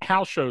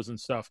house shows and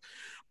stuff,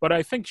 but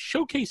I think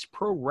Showcase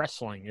Pro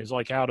Wrestling is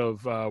like out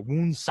of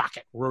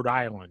Woonsocket, Rhode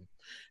Island.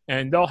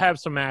 And they'll have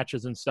some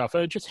matches and stuff.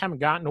 I just haven't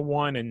gotten to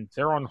one, and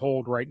they're on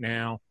hold right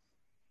now.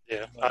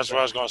 Yeah, that's what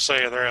I was going to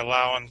say. They're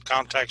allowing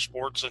contact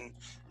sports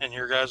in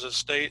your guys'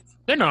 state?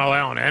 They're not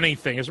allowing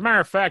anything. As a matter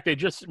of fact,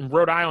 in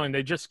Rhode Island,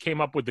 they just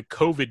came up with the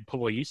COVID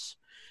police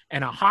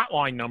and a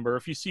hotline number.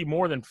 If you see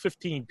more than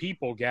 15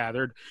 people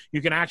gathered,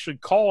 you can actually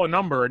call a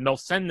number, and they'll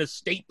send the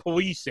state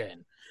police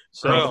in.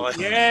 So,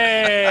 really?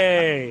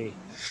 Yay!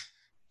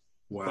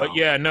 Wow. But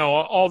yeah, no,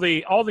 all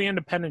the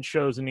independent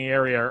shows in the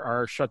area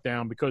are shut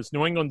down because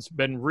New England's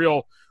been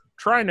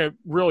trying to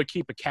really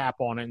keep a cap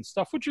on it and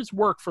stuff, which has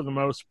worked for the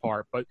most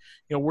part. But,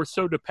 you know, we're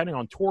so dependent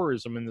on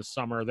tourism in the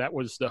summer. That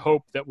was the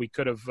hope that we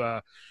could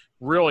have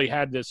really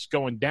had this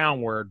going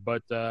downward,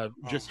 but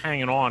just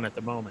hanging on at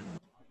the moment.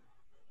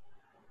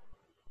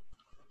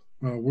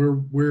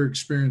 We're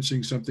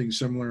experiencing something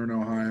similar in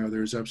Ohio.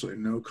 There's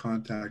absolutely no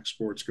contact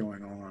sports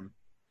going on.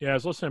 Yeah, I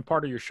was listening to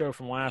part of your show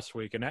from last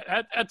week, and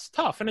that's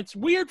tough. And it's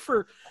weird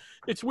for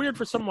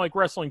something like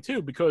wrestling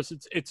too, because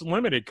it's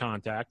limited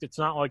contact. It's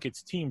not like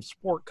it's team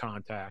sport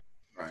contact.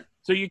 Right.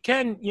 So you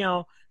can, you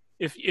know,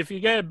 if you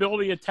get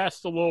ability to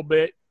test a little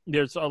bit,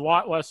 there's a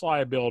lot less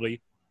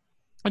liability.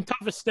 And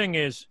toughest thing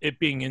is it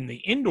being in the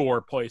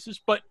indoor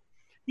places, but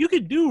you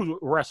could do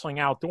wrestling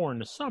outdoor in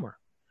the summer.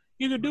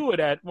 You could do it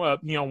at, one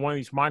of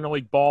these minor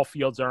league ball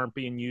fields that aren't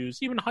being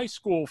used, even high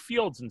school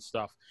fields and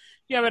stuff.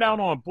 You have it out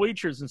on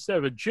bleachers instead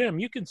of a gym.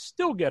 You can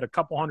still get a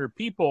couple hundred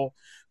people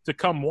to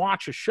come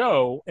watch a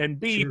show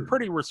and be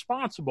pretty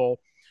responsible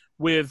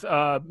with,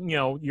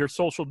 your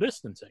social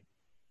distancing.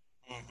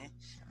 Mm-hmm.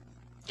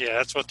 Yeah,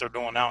 that's what they're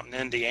doing out in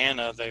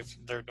Indiana.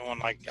 They're doing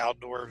like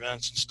outdoor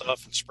events and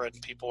stuff and spreading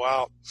people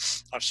out.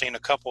 I've seen a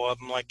couple of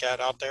them like that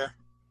out there.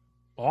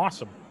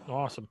 Awesome.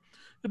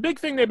 The big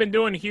thing they've been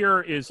doing here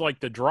is like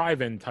the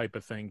drive-in type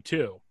of thing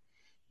too,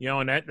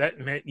 and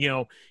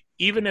that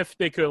even if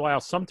they could allow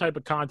some type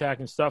of contact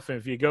and stuff, and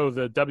if you go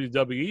the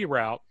WWE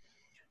route,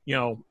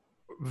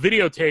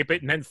 videotape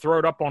it and then throw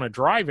it up on a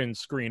drive-in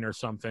screen or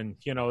something,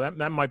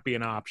 that might be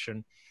an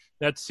option.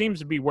 That seems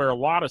to be where a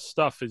lot of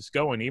stuff is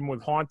going, even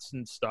with haunts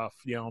and stuff.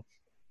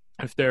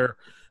 If they're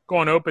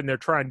going open, they're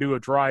trying to do a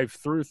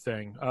drive-through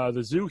thing.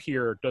 The zoo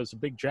here does a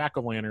big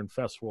jack-o'-lantern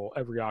festival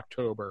every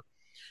October.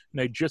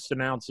 And they just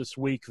announced this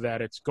week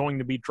that it's going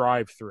to be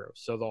drive-through.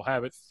 So they'll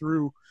have it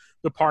through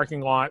the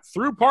parking lot,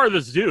 through part of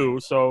the zoo.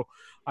 So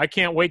I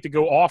can't wait to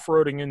go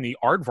off-roading in the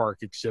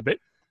Aardvark exhibit.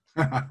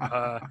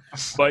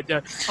 But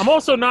I'm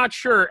also not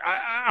sure.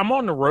 I'm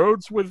on the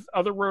roads with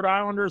other Rhode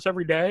Islanders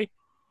every day,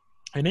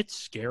 and it's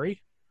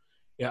scary.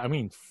 I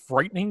mean,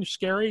 frightening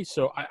scary.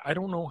 So I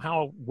don't know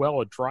how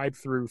well a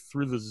drive-through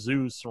through the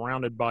zoo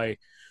surrounded by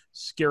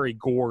scary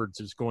gourds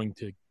is going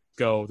to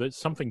go. That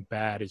something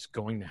bad is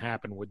going to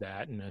happen with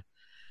that, and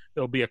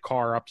there'll be a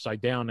car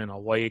upside down in a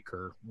lake,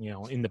 or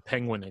in the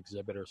penguin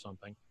exhibit or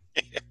something.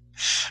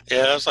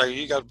 Yeah, it's like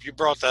you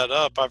brought that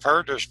up. I've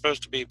heard there's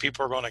supposed to be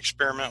people are going to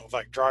experiment with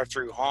like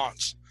drive-through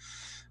haunts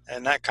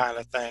and that kind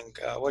of thing.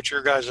 What's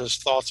your guys'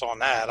 thoughts on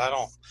that?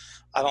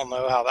 I don't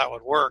know how that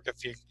would work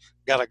if you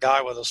got a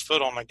guy with his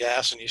foot on the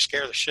gas and you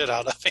scare the shit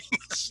out of him.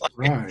 It's like,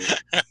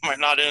 Right. it might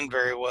not end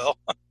very well.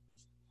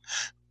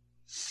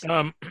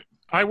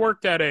 I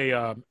worked at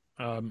a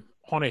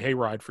haunted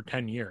hayride for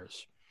 10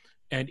 years,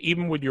 and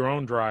even with your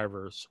own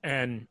drivers,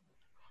 and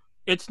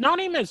it's not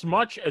even as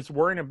much as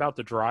worrying about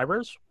the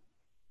drivers.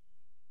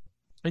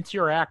 It's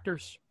your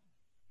actors.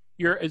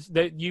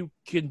 That you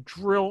can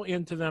drill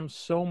into them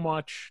so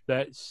much,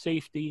 that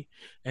safety,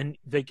 and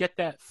they get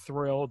that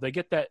thrill, they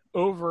get that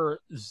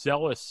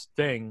overzealous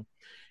thing,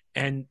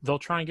 and they'll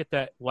try and get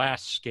that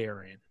last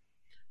scare in.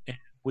 And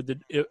with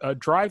a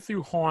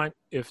drive-through haunt,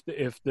 if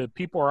the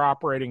people are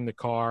operating the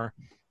car,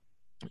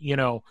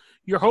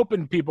 you're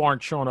hoping people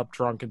aren't showing up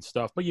drunk and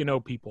stuff, but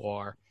people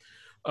are.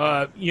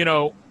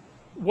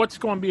 What's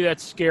going to be that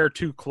scare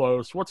too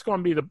close? What's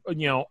going to be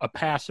a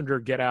passenger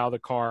get out of the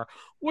car?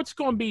 What's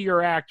going to be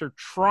your actor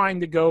trying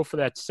to go for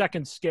that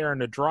second scare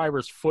and the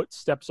driver's foot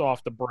steps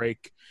off the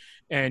brake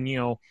and,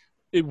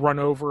 it run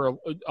over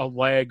a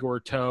leg or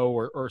a toe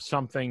or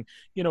something?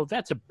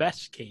 That's a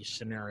best case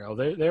scenario.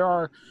 There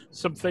are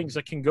some things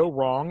that can go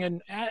wrong.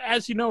 And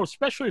as you know,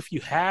 especially if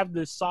you have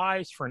this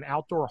size for an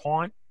outdoor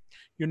haunt,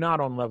 you're not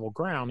on level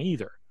ground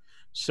either.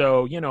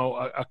 So,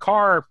 a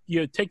car,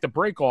 you take the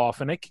brake off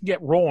and it can get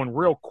rolling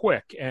real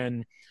quick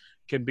and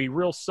can be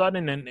real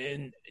sudden.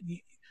 And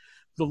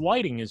the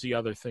lighting is the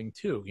other thing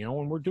too.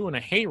 When we're doing a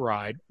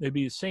hayride, it'd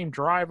be the same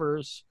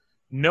drivers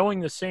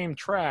knowing the same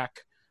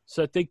track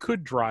so that they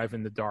could drive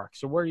in the dark.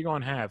 So where are you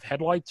going to have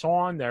headlights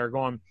on? They're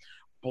going to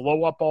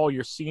blow up all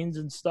your scenes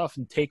and stuff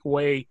and take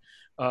away,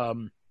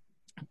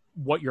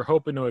 what you're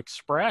hoping to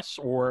express,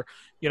 or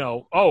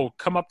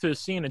come up to the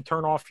scene and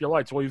turn off your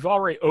lights. Well, you've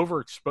already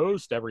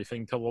overexposed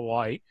everything to the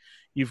light.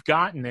 You've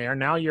gotten there.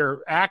 Now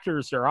your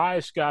actors, their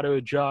eyes got to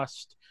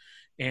adjust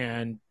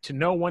and to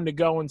know when to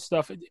go and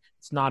stuff.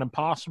 It's not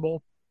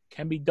impossible.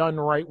 Can be done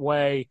the right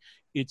way.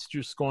 It's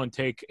just going to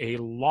take a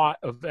lot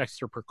of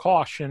extra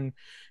precaution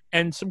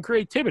and some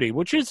creativity,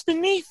 which is the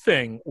neat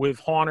thing with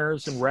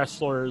haunters and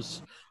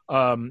wrestlers.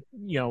 One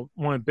of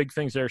the big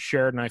things that are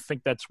shared, and I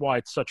think that's why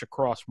it's such a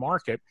cross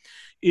market,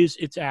 is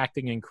its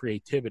acting and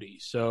creativity.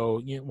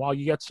 So while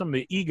you get some of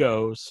the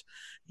egos,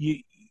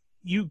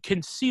 you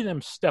can see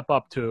them step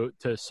up to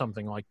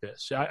something like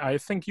this. I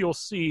think you'll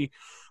see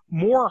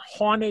more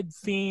haunted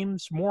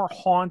themes, more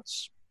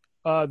haunts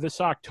this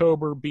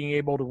October being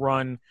able to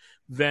run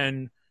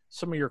than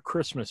some of your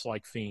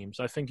Christmas-like themes.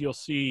 I think you'll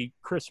see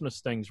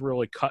Christmas things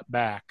really cut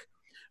back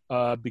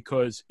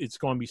because it's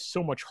going to be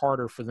so much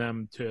harder for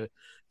them to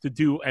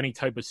do any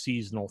type of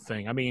seasonal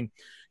thing. I mean,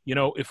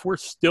 if we're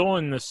still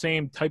in the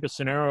same type of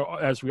scenario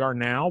as we are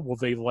now, will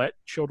they let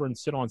children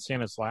sit on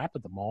Santa's lap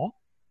at the mall?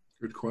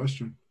 Good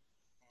question.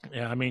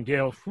 Yeah, I mean,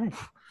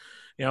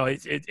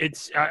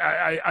 it's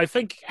I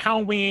think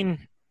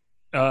Halloween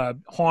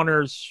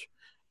haunters,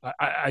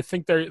 I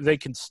think they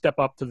can step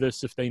up to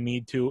this if they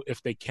need to,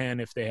 if they can,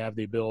 if they have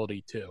the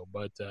ability to.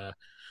 But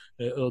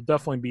it'll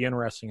definitely be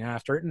interesting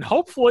after it, and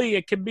hopefully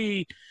it can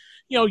be.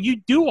 You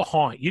do a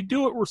haunt, you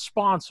do it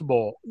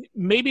responsible.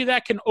 Maybe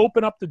that can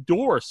open up the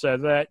door so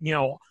that,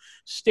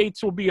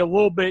 states will be a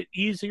little bit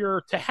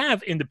easier to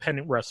have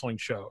independent wrestling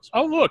shows.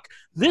 Oh, look,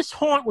 this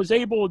haunt was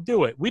able to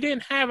do it. We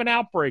didn't have an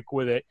outbreak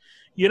with it.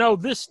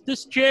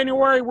 This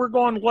January, we're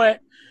going to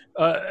let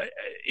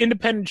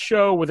independent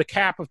show with a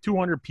cap of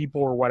 200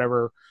 people or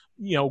whatever,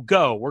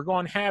 go. We're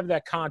going to have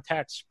that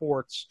contact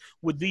sports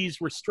with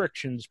these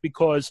restrictions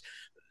because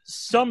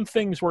some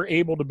things were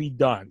able to be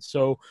done.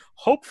 So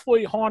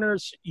hopefully,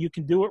 haunters, you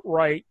can do it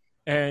right,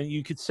 and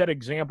you could set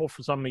example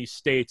for some of these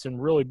states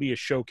and really be a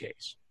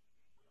showcase.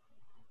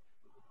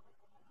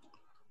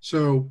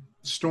 So,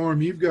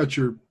 Storm, you've got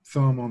your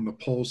thumb on the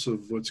pulse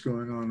of what's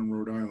going on in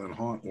Rhode Island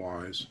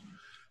haunt-wise.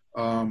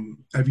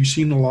 Have you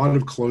seen a lot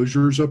of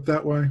closures up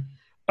that way?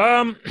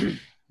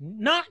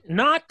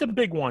 Not the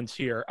big ones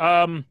here.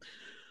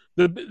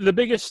 The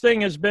biggest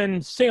thing has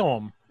been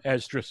Salem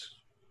has just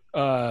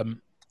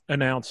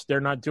announced they're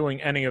not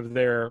doing any of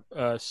their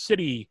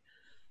city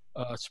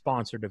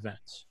sponsored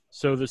events.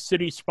 So the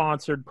city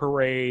sponsored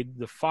parade,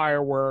 the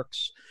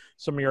fireworks,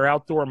 some of your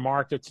outdoor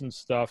markets and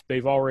stuff,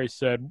 they've already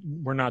said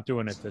we're not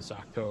doing it this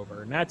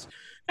October. And that's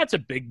a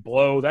big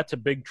blow. That's a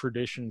big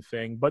tradition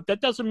thing. But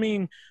that doesn't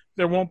mean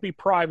there won't be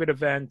private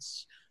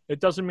events. It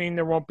doesn't mean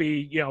there won't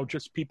be,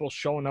 just people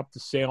showing up to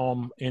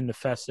Salem in the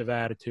festive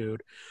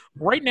attitude.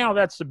 Right now,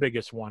 that's the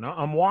biggest one.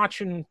 I'm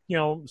watching,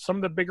 some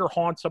of the bigger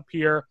haunts up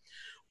here.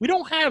 We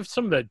don't have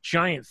some of the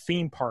giant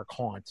theme park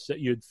haunts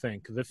that you'd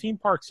think. The theme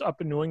parks up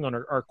in New England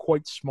are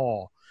quite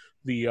small,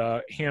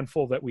 the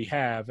handful that we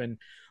have. And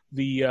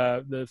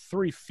the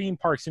three theme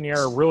parks in the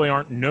area really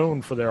aren't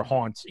known for their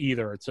haunts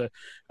either. It's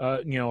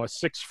a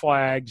Six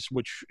Flags,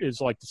 which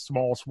is like the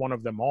smallest one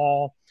of them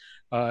all,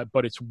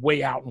 but it's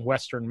way out in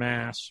Western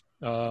Mass.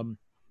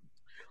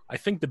 I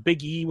think the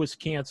Big E was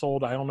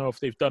canceled. I don't know if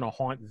they've done a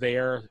haunt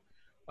there.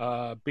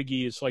 Big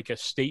E is like a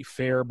state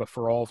fair, but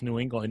for all of New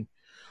England.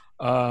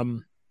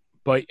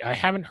 But I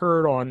haven't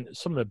heard on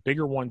some of the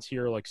bigger ones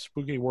here, like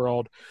Spooky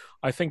World.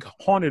 I think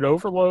Haunted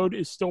Overload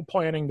is still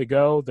planning to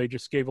go. They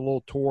just gave a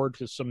little tour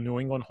to some New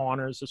England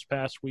haunters this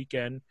past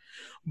weekend.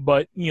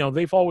 But,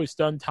 they've always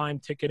done time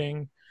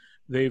ticketing.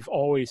 They've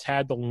always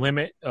had to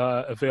limit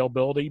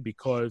availability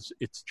because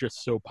it's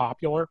just so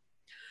popular.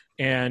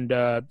 And,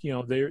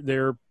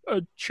 they're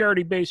a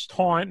charity-based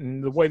haunt,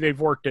 and the way they've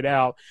worked it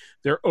out,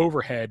 their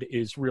overhead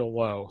is real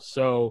low.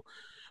 So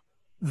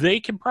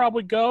they can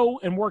probably go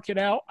and work it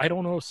out. I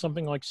don't know if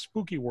something like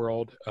Spooky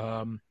World,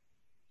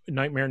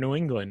 Nightmare New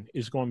England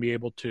is going to be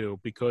able to,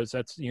 because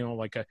that's,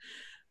 like a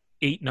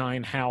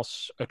 8-9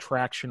 house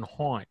attraction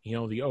haunt,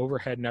 the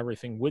overhead and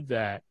everything with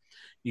that.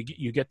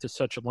 You get to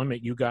such a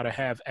limit, you got to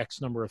have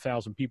X number of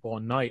thousand people a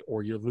night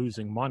or you're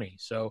losing money.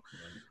 So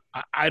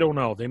I don't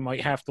know. They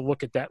might have to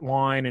look at that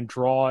line and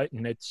draw it.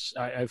 And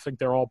I think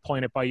they're all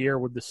playing it by ear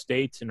with the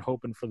states and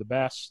hoping for the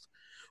best,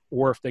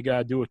 or if they got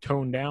to do a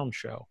toned down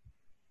show.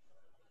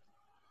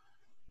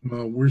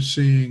 We're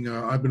seeing,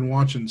 I've been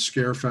watching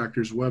Scare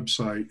Factor's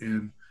website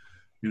and,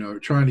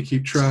 trying to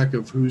keep track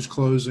of who's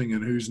closing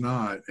and who's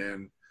not.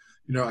 And,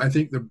 I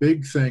think the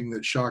big thing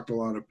that shocked a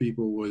lot of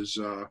people was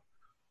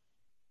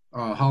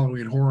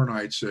Halloween Horror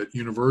Nights at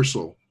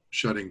Universal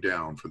shutting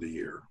down for the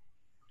year.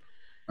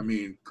 I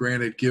mean,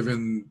 granted,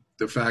 given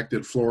the fact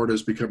that Florida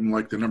has become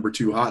like the number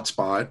 2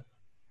 hotspot,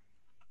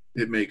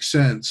 it makes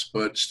sense,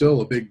 but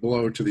still a big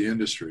blow to the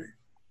industry.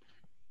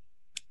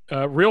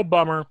 Real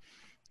bummer.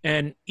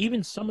 And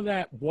even some of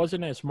that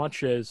wasn't as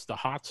much as the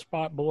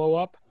hotspot blow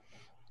up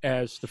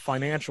as the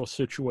financial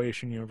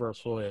situation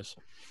Universal is.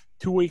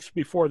 2 weeks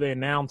before they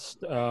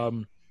announced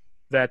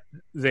that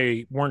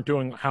they weren't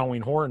doing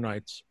Halloween Horror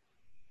Nights,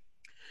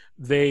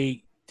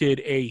 they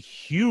did a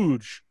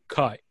huge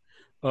cut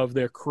of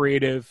their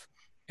creative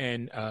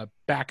and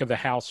back of the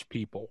house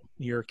people,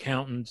 your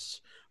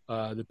accountants,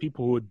 the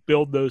people who would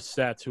build those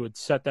sets, who would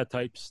set that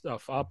type of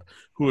stuff up,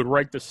 who would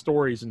write the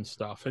stories and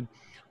stuff. And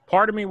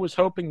part of me was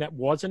hoping that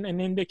wasn't an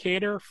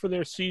indicator for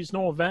their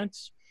seasonal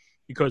events,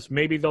 because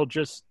maybe they'll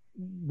just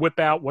whip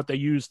out what they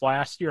used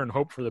last year and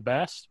hope for the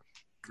best.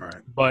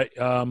 Right. But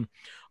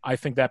I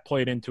think that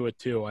played into it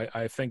too.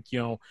 I think,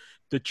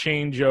 the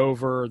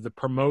changeover, the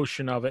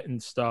promotion of it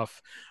and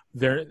stuff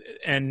there.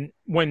 And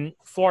when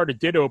Florida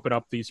did open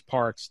up these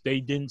parks, they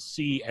didn't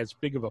see as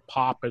big of a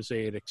pop as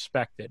they had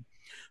expected.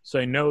 So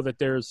I know that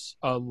there's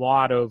a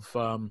lot of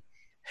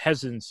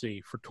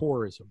hesitancy for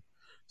tourism.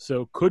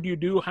 So could you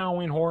do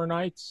Halloween Horror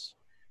Nights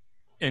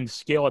and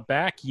scale it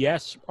back?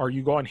 Yes. Are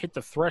you going to hit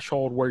the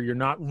threshold where you're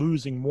not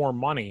losing more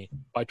money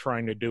by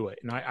trying to do it?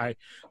 And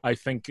I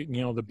think,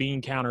 the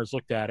bean counters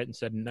looked at it and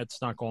said, that's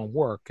not going to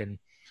work. And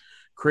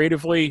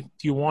creatively,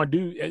 do you want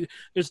to do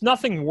 – there's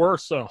nothing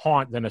worse a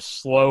haunt than a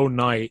slow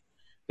night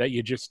that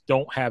you just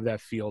don't have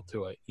that feel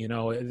to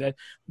it.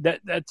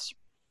 That's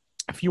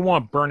 – if you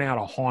want to burn out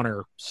a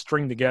haunter,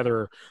 string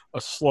together a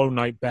slow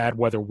night, bad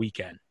weather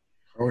weekend.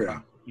 Oh,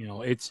 yeah.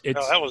 It's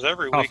that was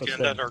every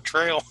weekend at our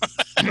trail.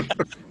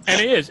 And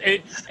it is.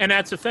 And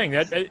that's the thing.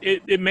 That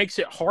it makes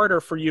it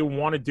harder for you to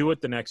want to do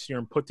it the next year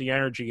and put the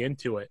energy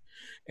into it.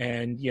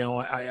 And,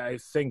 I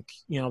think,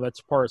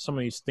 that's part of some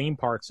of these theme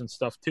parks and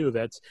stuff too.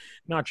 That's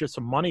not just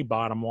a money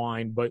bottom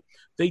line, but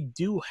they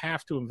do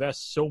have to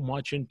invest so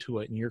much into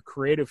it. And your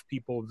creative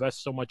people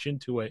invest so much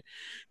into it,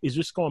 is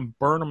just going to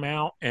burn them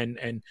out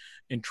and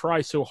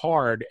try so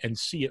hard and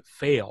see it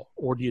fail.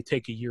 Or do you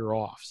take a year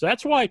off? So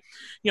that's why,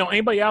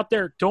 anybody out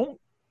there, don't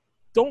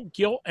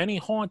guilt any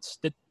haunts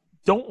that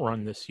don't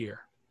run this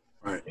year.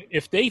 Right.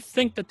 If they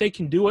think that they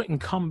can do it and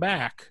come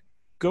back,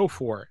 go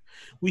for it.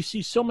 We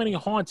see so many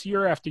haunts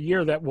year after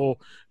year that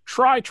will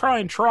try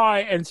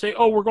and say,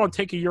 oh, we're going to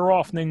take a year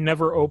off, and then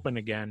never open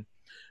again.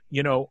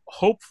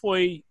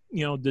 Hopefully,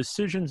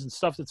 decisions and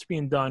stuff that's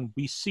being done,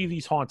 we see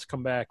these haunts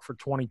come back for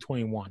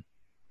 2021.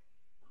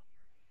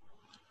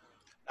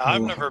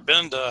 I've never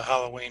been to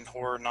Halloween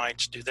Horror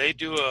Nights. Do they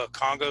do a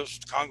Congo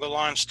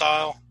line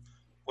style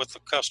with the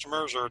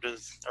customers, or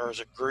is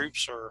it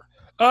groups, or?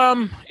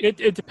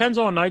 It depends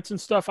on nights and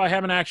stuff. I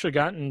haven't actually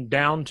gotten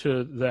down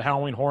to the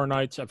Halloween Horror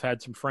Nights. I've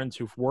had some friends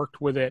who've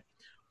worked with it,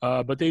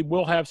 but they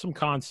will have some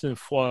constant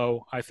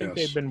flow. I think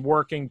they've been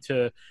working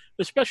to,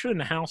 especially in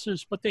the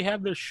houses, but they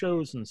have their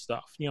shows and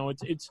stuff.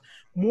 It's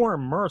more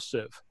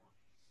immersive,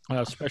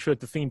 especially at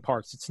the theme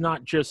parks. It's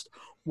not just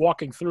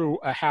walking through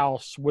a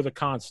house with a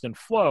constant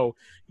flow.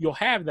 You'll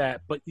have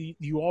that, but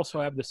you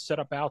also have the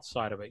setup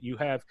outside of it. You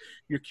have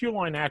your queue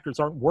line actors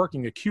aren't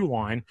working a queue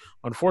line.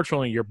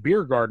 Unfortunately, your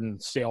beer garden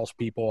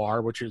salespeople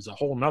are, which is a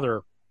whole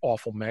nother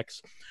awful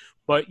mix.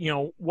 But,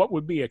 what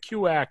would be a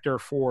queue actor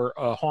for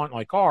a haunt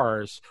like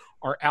ours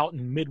are out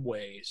in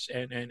midways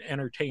and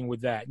entertain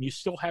with that. And you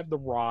still have the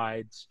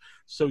rides.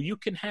 So you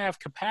can have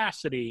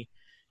capacity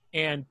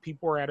and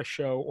people are at a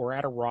show or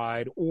at a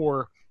ride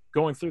or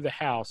going through the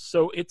house.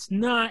 So it's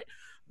not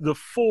the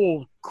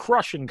full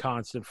crushing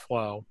Constant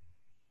Flow.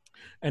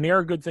 And the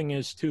other good thing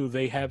is, too,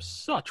 they have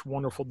such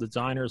wonderful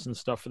designers and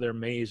stuff for their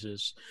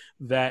mazes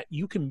that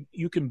you can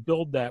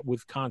build that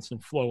with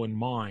Constant Flow in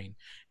mind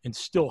and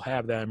still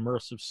have that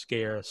immersive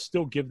scare,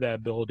 still give that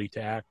ability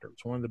to actors.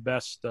 One of the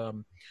best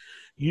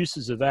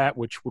uses of that,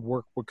 which would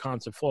work with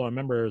Constant Flow, I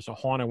remember there's a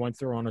haunt I went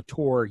through on a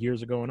tour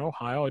years ago in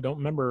Ohio. I don't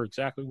remember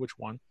exactly which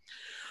one.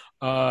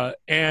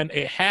 And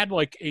it had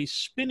like a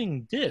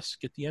spinning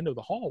disc at the end of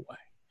the hallway.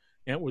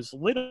 And it was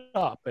lit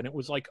up, and it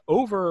was like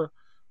over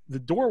the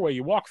doorway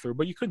you walk through,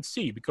 but you couldn't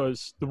see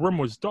because the room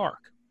was dark.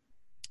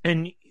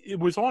 And it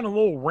was on a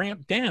little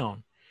ramp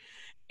down.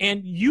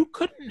 And you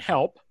couldn't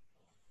help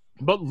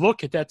but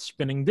look at that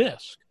spinning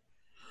disc.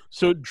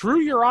 So it drew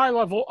your eye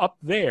level up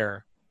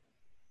there,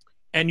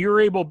 and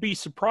you're able to be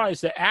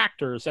surprised at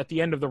actors at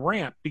the end of the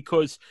ramp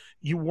because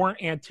you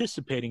weren't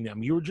anticipating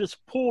them. You were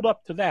just pulled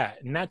up to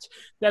that. And that's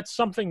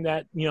something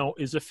that,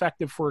 is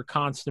effective for a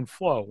Constant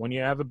Flow. When you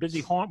have a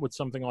busy haunt with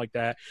something like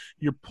that,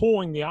 you're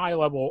pulling the eye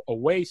level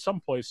away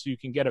someplace so you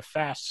can get a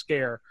fast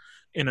scare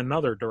in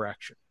another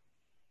direction.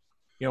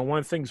 One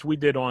of the things we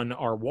did on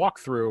our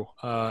walkthrough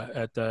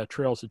at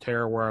Trails of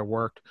Terror where I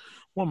worked,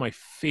 one of my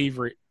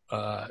favorite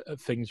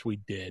things we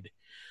did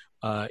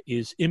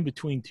is in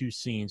between two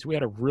scenes. We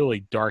had a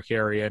really dark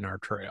area in our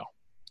trail.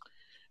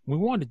 We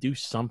wanted to do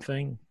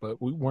something,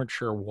 but we weren't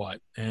sure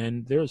what.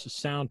 And there was a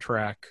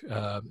soundtrack,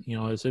 I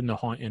was in the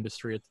haunt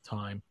industry at the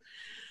time,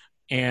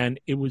 and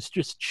it was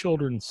just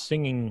children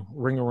singing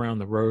Ring Around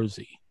the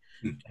Rosie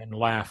and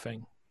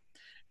laughing.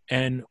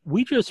 And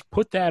we just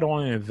put that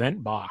on an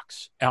event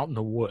box out in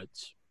the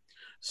woods.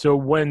 So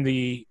when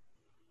the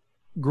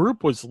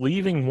group was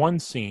leaving one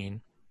scene,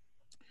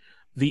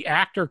 the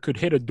actor could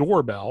hit a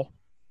doorbell,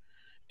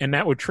 and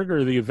that would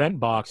trigger the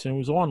event box, and it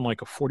was on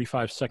like a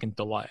 45-second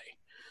delay.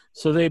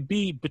 So they'd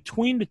be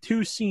between the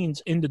two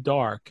scenes in the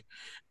dark,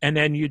 and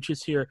then you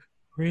just hear,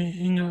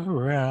 Ring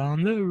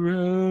Around the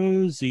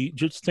Rosie.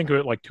 Just think of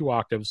it like 2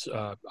 octaves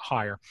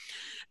higher.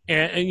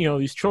 And,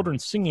 these children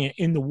singing it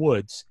in the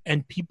woods,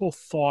 and people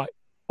thought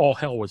all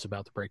hell was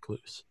about to break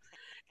loose.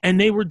 And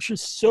they were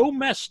just so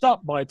messed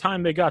up by the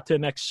time they got to the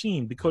next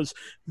scene because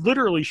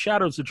literally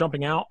shadows are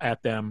jumping out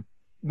at them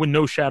when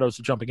no shadows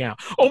are jumping out.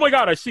 Oh my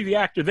God, I see the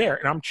actor there.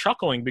 And I'm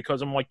chuckling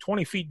because I'm like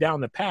 20 feet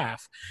down the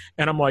path.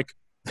 And I'm like,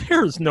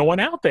 there's no one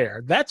out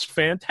there. That's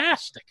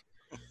fantastic.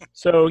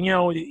 So,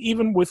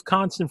 even with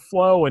Constant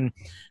Flow and,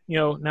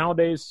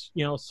 nowadays,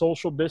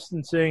 social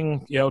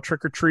distancing,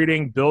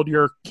 trick-or-treating, build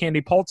your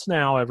candy pulse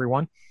now,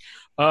 everyone.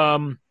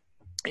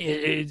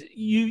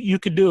 You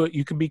could do it.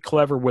 You could be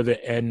clever with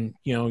it. And,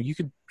 you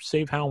could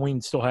save Halloween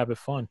and still have it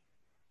fun.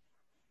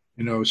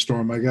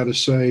 Storm, I got to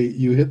say,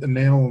 you hit the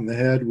nail on the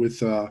head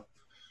with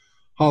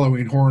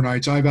Halloween Horror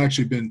Nights. I've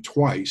actually been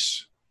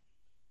twice,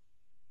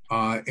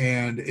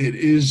 and it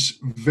is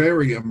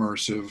very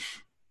immersive,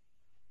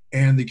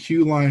 and the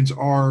queue lines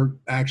are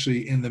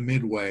actually in the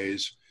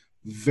midways.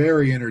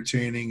 Very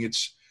entertaining.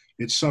 It's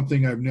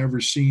something I've never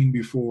seen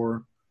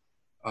before,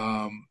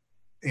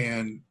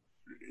 and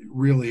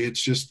really,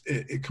 it's just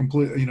it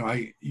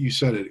completely. You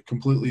said it,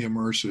 completely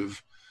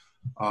immersive.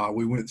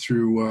 We went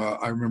through,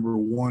 I remember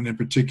one in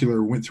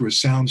particular went through a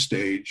sound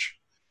stage,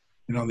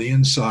 and on the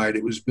inside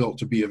it was built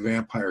to be a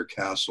vampire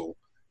castle,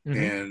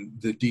 and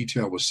the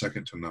detail was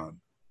second to none.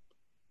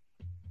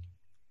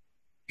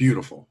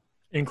 Beautiful.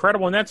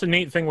 Incredible. And that's a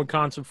neat thing with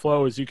Constant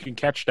Flow is you can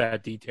catch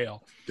that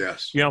detail.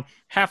 Yes.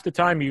 Half the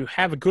time you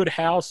have a good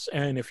house,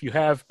 and if you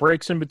have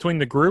breaks in between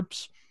the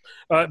groups,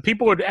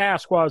 people would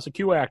ask while I was a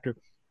queue actor,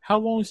 how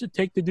long does it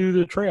take to do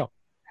the trail?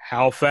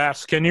 How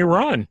fast can you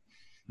run?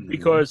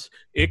 Because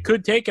it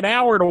could take an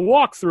hour to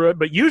walk through it,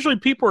 but usually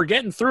people are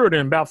getting through it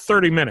in about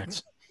 30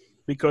 minutes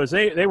because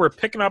they were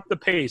picking up the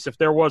pace if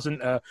there wasn't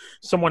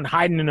someone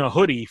hiding in a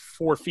hoodie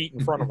 4 feet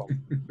in front of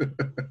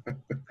them.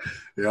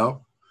 Yeah.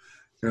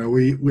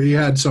 We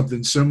had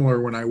something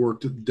similar when I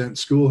worked at Dent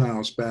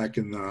Schoolhouse back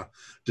in the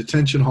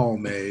detention hall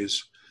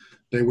maze.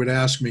 They would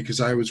ask me,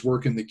 because I was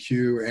working the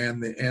queue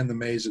and the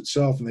maze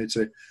itself, and they'd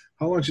say,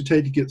 how long does it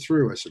take to get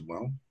through? I said,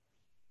 well,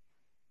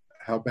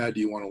 how bad do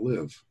you want to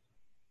live?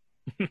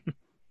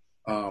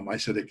 I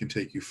said, it can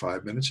take you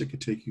 5 minutes. It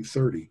could take you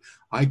 30.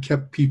 I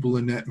kept people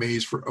in that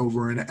maze for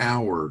over an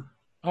hour.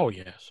 Oh,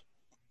 yes.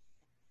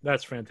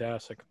 That's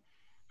fantastic.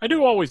 I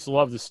do always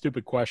love the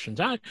stupid questions.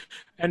 I'll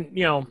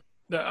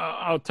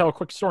tell a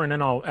quick story, and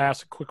then I'll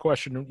ask a quick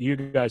question. You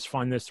guys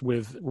find this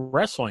with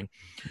wrestling.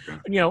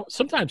 Okay.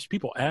 Sometimes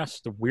people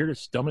ask the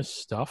weirdest,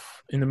 dumbest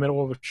stuff in the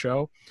middle of a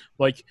show.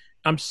 Like,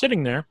 I'm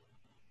sitting there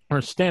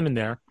or standing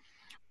there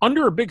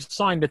under a big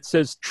sign that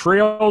says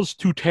Trails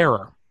to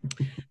Terror.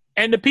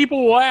 And the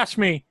people will ask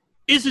me,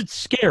 is it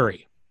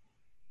scary?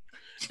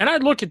 And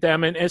I'd look at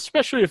them, and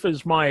especially if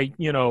it's my,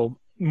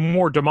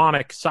 more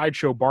demonic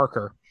Sideshow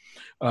Barker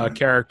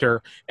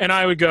character, and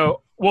I would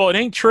go, well, it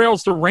ain't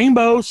Trails to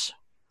Rainbows.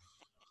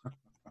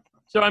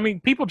 So, I mean,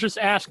 people just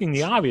asking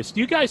the obvious.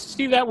 Do you guys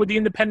see that with the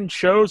independent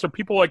shows? Are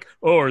people like,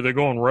 oh, are they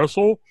going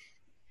wrestle?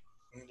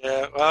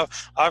 Yeah, well,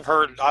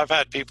 I've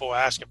had people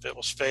ask if it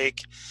was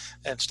fake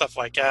and stuff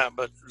like that.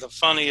 But the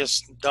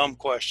funniest dumb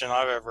question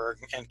I've ever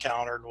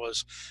encountered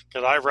was,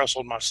 because I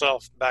wrestled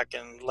myself back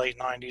in late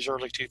 90s,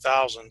 early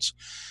 2000s,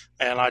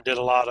 and I did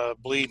a lot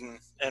of bleeding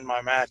in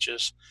my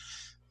matches.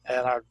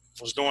 And I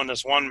was doing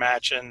this one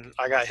match, and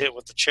I got hit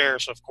with the chair.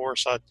 So, of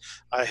course,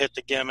 I hit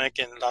the gimmick,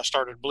 and I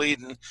started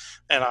bleeding,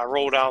 and I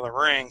rolled out of the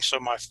ring. So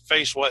my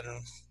face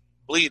wasn't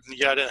bleeding.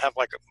 Yeah, I didn't have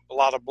like a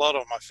lot of blood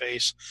on my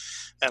face.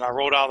 And I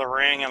rolled out of the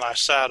ring, and I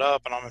sat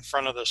up, and I'm in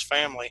front of this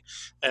family,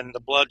 and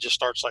the blood just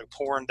starts like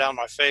pouring down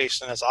my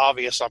face, and it's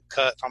obvious I'm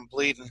cut, I'm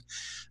bleeding.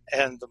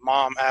 And the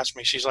mom asked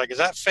me, she's like, is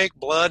that fake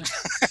blood?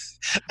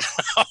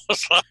 I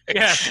was like,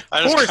 yeah,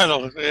 I just kind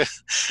of,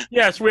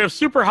 yes, we have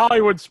super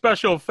Hollywood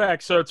special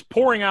effects, so it's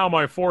pouring out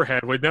my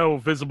forehead with no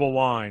visible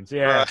lines.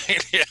 Yeah.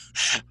 Right, yeah.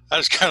 I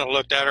just kind of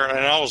looked at her, and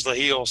I was the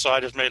heel, so I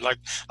just made like,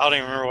 I don't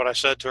even remember what I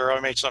said to her.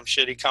 I made some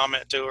shitty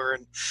comment to her,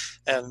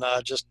 and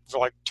just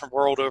like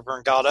whirled over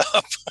and got up.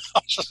 I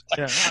was just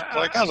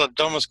like, that was the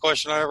dumbest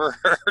question I ever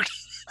heard.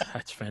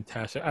 That's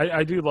fantastic.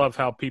 I do love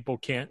how people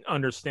can't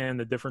understand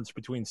the difference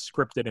between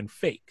scripted and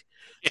fake.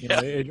 You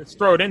know, just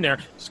throw it in there.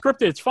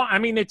 Scripted, it's fine. I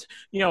mean, it's,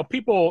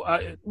 people,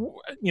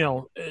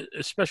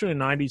 especially in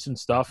the 90s and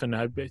stuff, and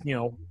I've,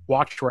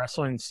 watched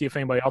wrestling and see if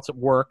anybody else at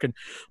work, and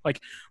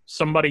like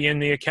somebody in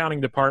the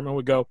accounting department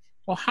would go,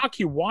 well, how can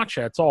you watch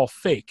that? It's all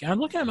fake. And I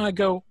look at him and I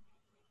go,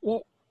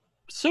 well,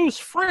 so's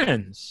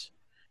Friends.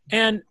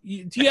 And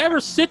do you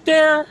ever sit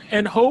there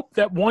and hope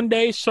that one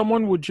day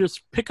someone would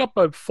just pick up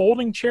a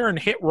folding chair and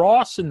hit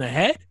Ross in the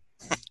head?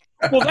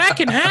 Well, that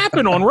can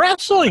happen on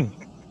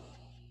wrestling.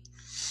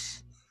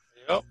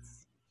 Yep.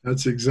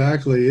 That's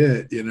exactly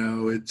it.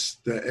 And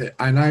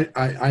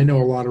I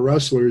know a lot of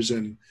wrestlers,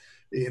 and,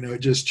 it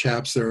just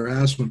chaps their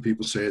ass when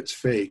people say it's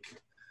fake,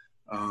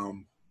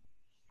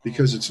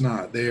 because it's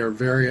not. They are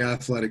very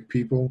athletic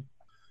people,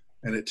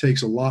 and it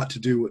takes a lot to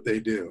do what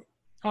they do.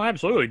 Oh,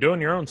 absolutely.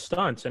 Doing your own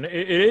stunts. And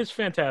it is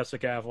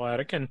fantastic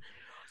athletic. And,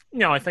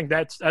 I think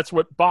that's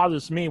what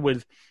bothers me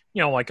with,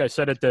 like I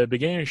said at the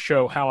beginning of the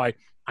show, how I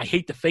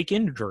hate the fake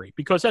injury,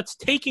 because that's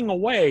taking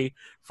away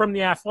from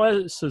the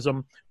athleticism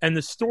and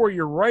the story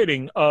you're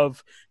writing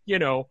of,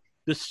 the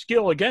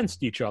skill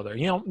against each other.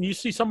 You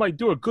see somebody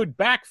do a good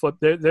backflip,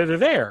 they're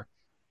there.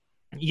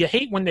 You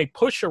hate when they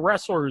push a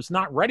wrestler who's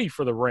not ready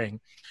for the ring.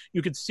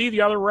 You can see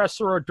the other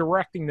wrestler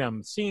directing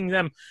them, seeing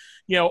them,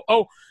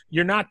 oh,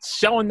 you're not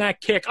selling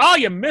that kick. Oh,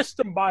 you missed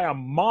them by a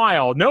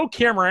mile. No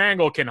camera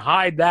angle can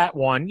hide that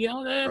one.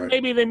 Right.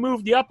 Maybe they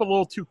moved you up a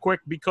little too quick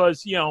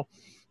because,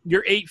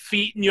 you're 8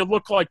 feet and you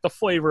look like the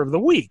flavor of the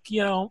week.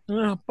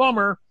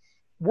 Bummer.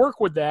 Work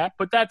with that,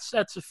 but that's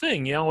the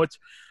thing. It's,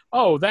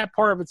 oh, that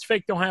part of it's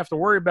fake. Don't have to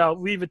worry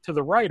about. Leave it to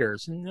the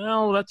writers.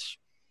 No,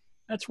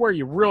 that's where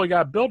you really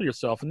got to build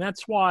yourself. And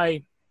that's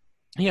why,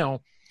 you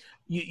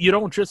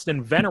don't just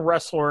invent a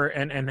wrestler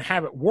and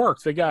have it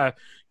work. They got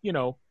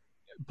to,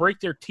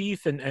 break their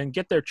teeth and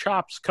get their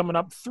chops coming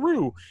up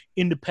through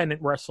independent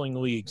wrestling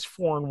leagues,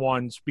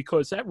 4-on-1s,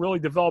 because that really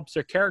develops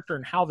their character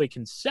and how they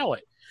can sell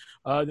it.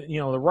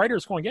 The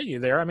writer's going to get you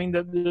there. I mean,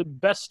 the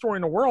best story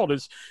in the world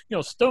is,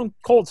 Stone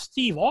Cold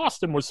Steve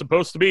Austin was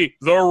supposed to be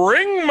the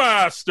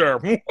ringmaster.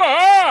 And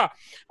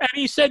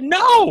he said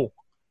no.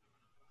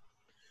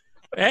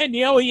 And,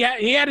 he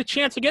had a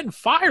chance of getting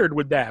fired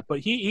with that.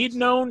 But he'd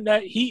known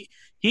that he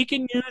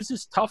can use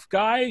his tough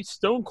guy,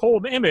 Stone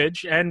Cold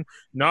image and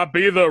not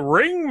be the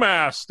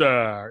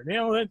ringmaster.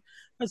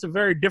 That's a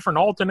very different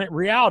alternate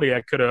reality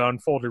that could have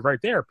unfolded right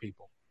there,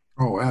 people.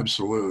 Oh,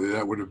 absolutely.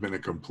 That would have been a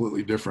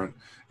completely different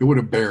 – it would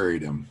have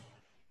buried him.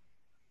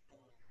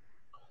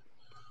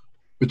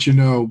 But,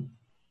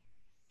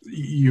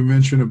 you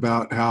mentioned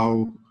about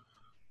how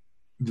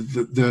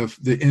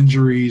the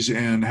injuries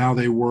and how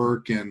they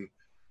work, and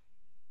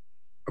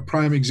a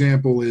prime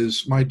example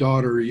is my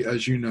daughter,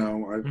 as you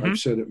know, I've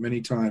said it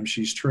many times,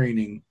 she's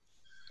training.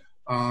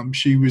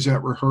 She was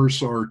at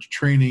rehearsal or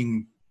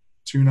training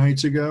 2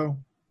 nights ago,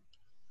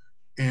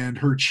 and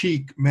her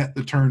cheek met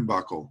the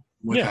turnbuckle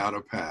without a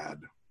pad.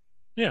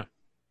 Yeah.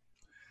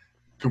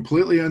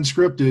 Completely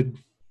unscripted,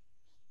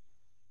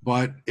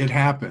 but it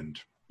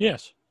happened.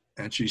 Yes.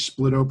 And she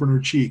split open her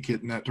cheek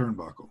hitting that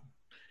turnbuckle.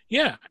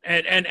 Yeah.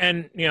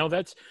 And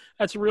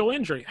that's a real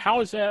injury.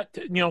 How is that?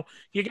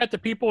 You got the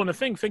people in the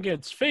thing thinking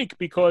it's fake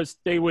because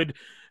they would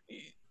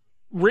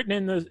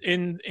written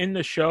in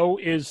the show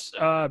is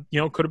could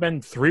have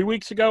been 3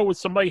 weeks ago with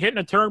somebody hitting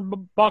a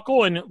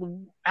turnbuckle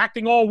and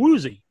acting all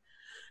woozy.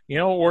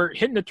 Or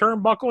hitting the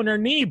turnbuckle and their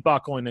knee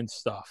buckling and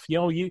stuff.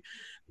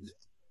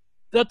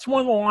 That's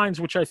one of the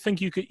lines which I think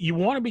you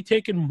want to be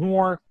taken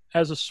more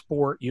as a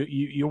sport.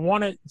 You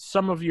want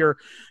some of your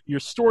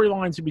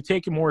storylines to be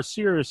taken more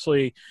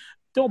seriously.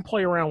 Don't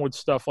play around with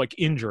stuff like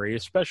injury,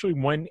 especially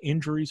when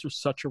injuries are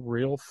such a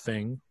real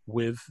thing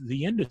with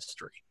the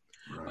industry.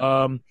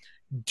 Right.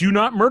 Do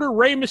not murder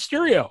Rey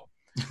Mysterio.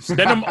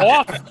 Send him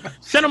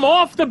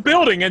off the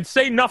building and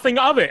say nothing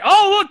of it.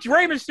 Oh, look,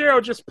 Rey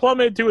Mysterio just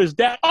plummeted to his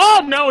death.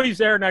 Oh, no, he's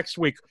there next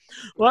week.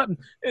 Well,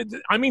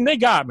 I mean, they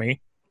got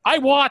me. I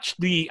watched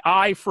the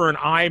eye for an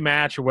eye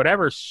match or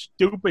whatever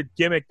stupid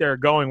gimmick they're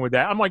going with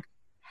that. I'm like,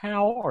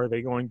 how are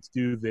they going to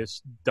do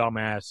this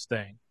dumbass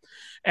thing?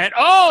 And,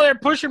 they're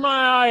pushing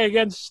my eye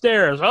against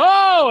stairs.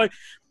 Oh,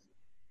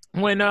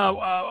 when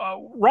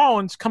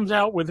Rollins comes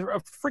out with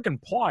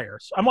freaking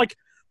pliers, I'm like,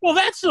 well,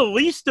 that's the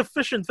least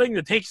efficient thing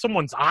to take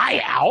someone's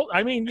eye out.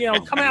 I mean,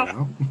 come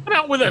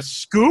out with a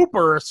scoop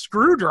or a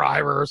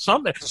screwdriver or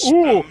something.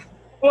 Ooh,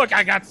 look,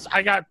 I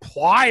got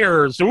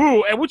pliers.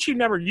 Ooh, which he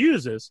never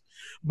uses.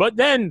 But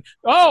then,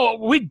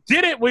 we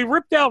did it. We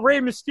ripped out Rey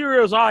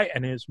Mysterio's eye,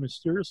 and it's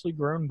mysteriously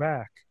grown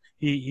back.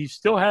 He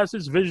still has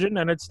his vision,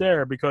 and it's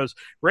there because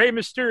Rey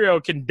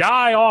Mysterio can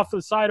die off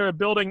the side of a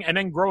building and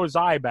then grow his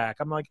eye back.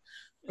 I'm like,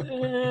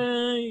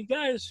 you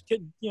guys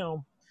can,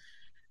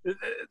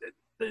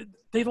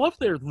 they love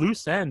their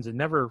loose ends and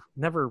never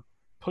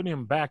putting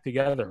them back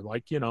together.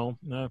 Like,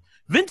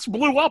 Vince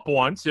blew up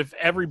once, if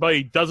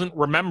everybody doesn't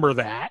remember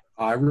that.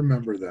 I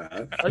remember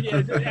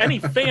that. Any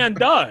fan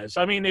does.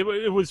 I mean,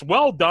 it was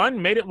well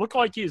done, made it look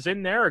like he was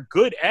in there, a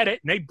good edit,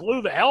 and they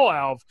blew the hell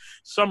out of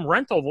some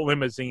rental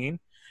limousine.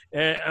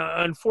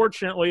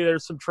 Unfortunately,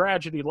 there's some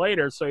tragedy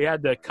later, so he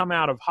had to come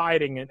out of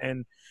hiding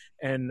and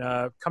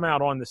come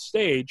out on the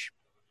stage.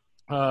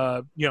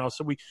 So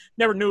we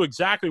never knew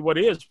exactly what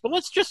it is. But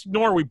let's just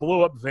ignore we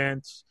blew up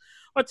Vince.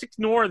 Let's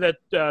ignore that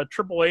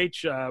Triple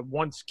H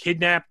once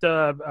kidnapped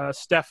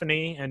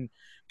Stephanie and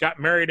got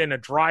married in a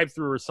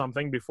drive-thru or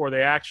something before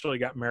they actually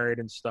got married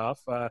and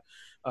stuff.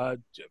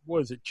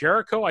 Was it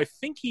Jericho? I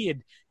think he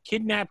had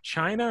kidnapped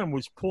China and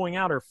was pulling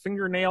out her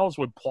fingernails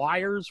with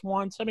pliers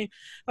once. I mean,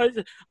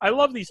 I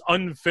love these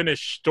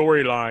unfinished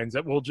storylines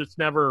that we'll just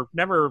never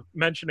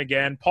mention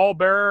again. Paul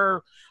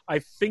Bearer, I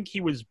think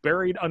he was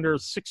buried under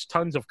 6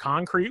 tons of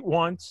concrete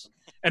once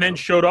and then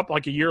showed up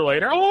like a year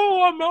later.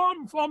 Oh, I'm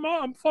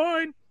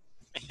fine.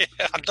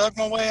 Yeah, I dug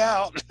my way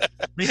out.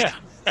 Yeah.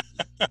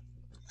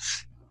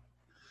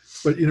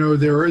 But,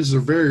 there is a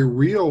very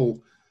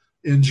real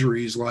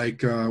injuries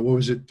like,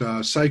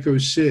 Psycho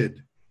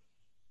Sid.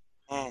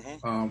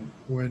 Mm-hmm.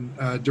 When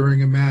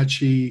during a match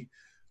he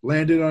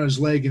landed on his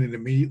leg and it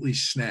immediately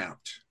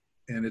snapped.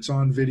 And it's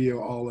on video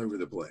all over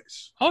the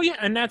place. Oh, yeah,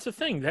 and that's the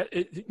thing. That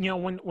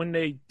when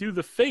they do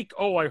the fake,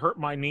 I hurt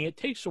my knee, it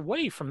takes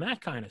away from that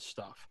kind of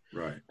stuff.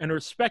 Right. And the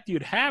respect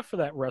you'd have for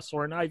that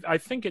wrestler. And I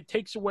think it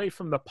takes away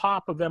from the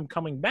pop of them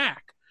coming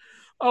back.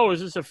 Oh,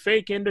 is this a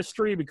fake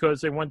industry because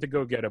they went to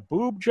go get a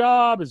boob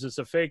job? Is this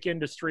a fake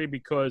industry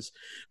because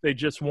they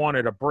just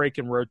wanted a break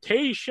in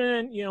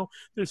rotation?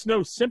 There's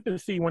no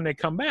sympathy when they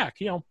come back.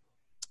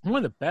 One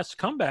of the best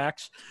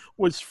comebacks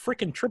was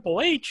freaking Triple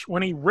H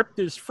when he ripped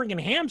his freaking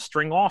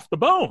hamstring off the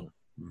bone.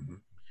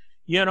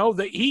 Mm-hmm.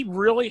 That he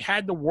really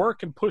had to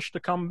work and push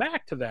to come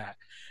back to that.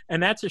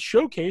 And that's a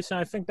showcase, and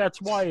I think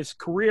that's why his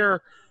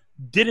career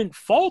didn't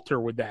falter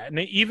with that. And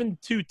even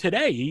to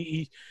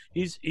today,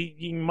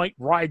 he might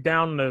ride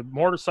down the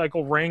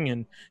motorcycle ring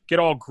and get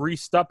all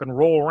greased up and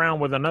roll around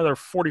with another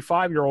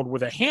 45-year-old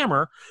with a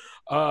hammer.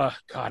 God,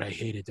 I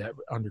hated that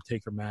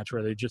Undertaker match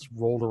where they just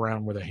rolled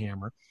around with a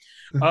hammer.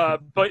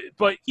 But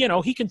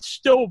he can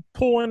still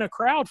pull in a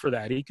crowd for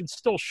that. He can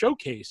still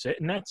showcase it,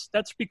 and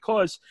that's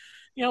because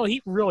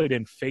he really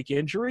didn't fake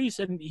injuries,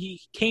 and he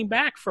came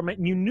back from it,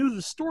 and you knew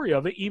the story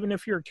of it, even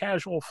if you're a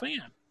casual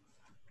fan.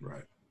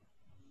 Right.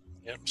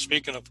 Yeah,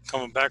 speaking of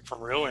coming back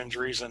from real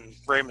injuries and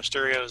Rey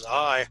Mysterio's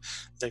eye,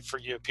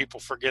 people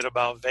forget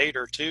about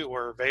Vader too,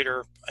 where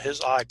Vader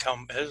his eye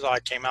came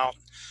out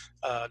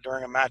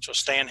during a match with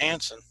Stan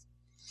Hansen.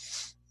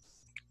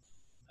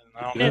 And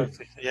I don't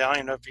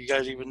know if you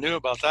guys even knew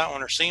about that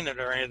one or seen it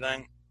or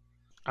anything.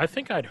 I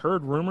think I'd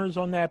heard rumors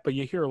on that, but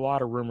you hear a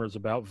lot of rumors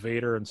about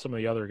Vader and some of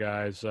the other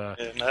guys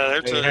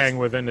they hang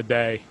within the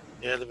day.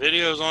 Yeah, the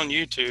video's on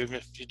YouTube.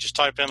 If you just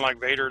type in like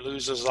Vader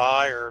loses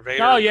eye or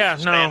Vader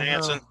Stan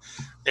Hansen,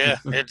 yeah,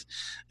 it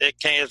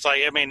can't. It's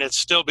like, I mean, it's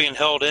still being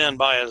held in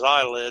by his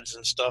eyelids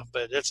and stuff,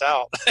 but it's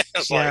out.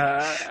 It's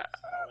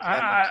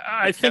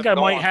I think I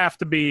might have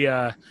to be.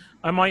 I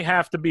might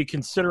have to be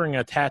considering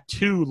a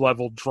tattoo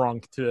level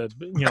drunk to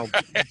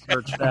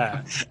search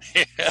that.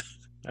 Yeah.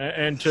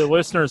 And to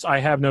listeners, I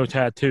have no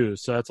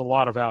tattoos, so that's a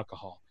lot of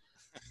alcohol.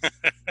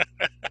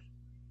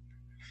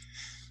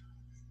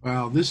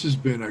 Wow, this has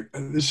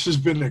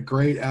been a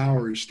great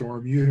hour,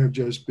 Storm. You have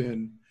just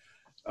been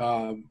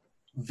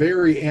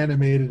very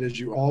animated as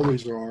you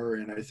always are,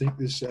 and I think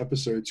this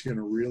episode's going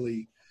to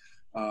really.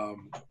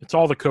 It's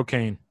all the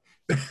cocaine.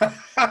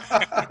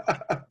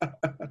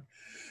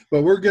 But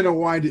we're going to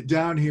wind it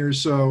down here.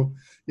 So,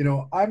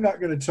 I'm not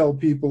going to tell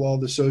people all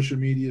the social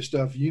media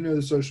stuff.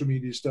 The social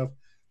media stuff.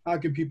 How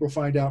can people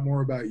find out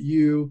more about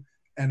you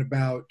and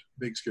about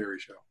Big Scary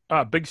Show?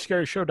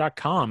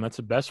 BigScaryShow.com. That's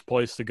the best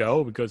place to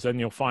go, because then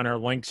you'll find our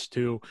links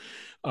to,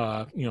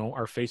 our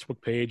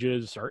Facebook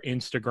pages, our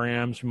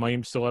Instagrams. We might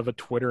even still have a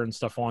Twitter and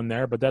stuff on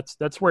there, but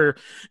that's where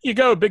you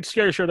go.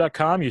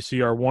 BigScaryShow.com. You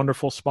see our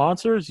wonderful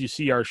sponsors, you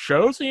see our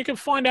shows, and you can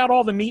find out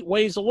all the neat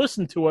ways to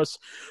listen to us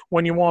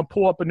when you want to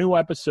pull up a new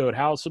episode,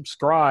 how to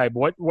subscribe,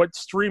 what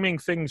streaming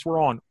things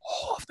we're on,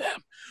 all of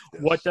them,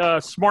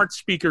 what smart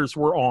speakers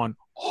we're on.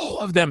 All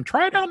of them.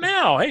 Try it out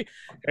now.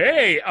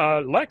 Hey,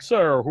 Alexa,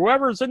 or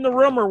whoever's in the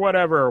room or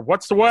whatever.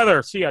 What's the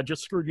weather? See, I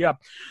just screwed you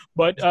up.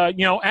 But,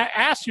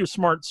 ask your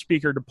smart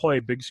speaker to play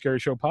Big Scary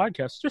Show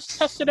podcast. Just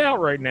test it out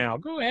right now.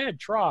 Go ahead,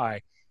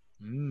 try.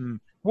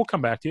 We'll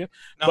come back to you.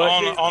 Now, but,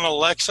 on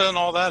Alexa and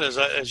all that,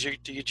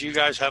 did you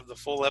guys have the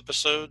full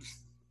episode?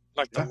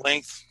 Like the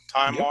length,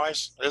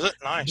 time-wise? Yep. Is it?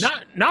 Nice.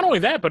 Not only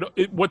that, but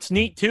what's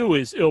neat, too,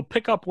 is it'll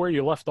pick up where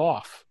you left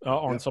off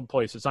on some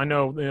places. I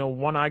know,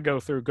 one I go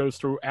through goes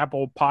through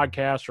Apple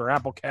Podcasts or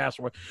Apple Cast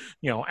or,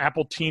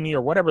 Apple Teeny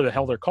or whatever the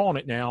hell they're calling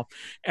it now.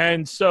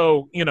 And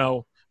so,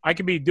 I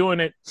could be doing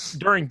it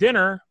during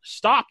dinner,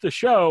 stop the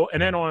show,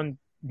 and then on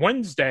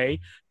Wednesday,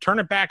 turn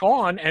it back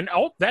on, and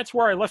that's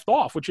where I left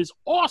off, which is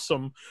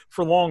awesome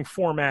for long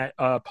format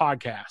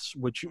podcasts,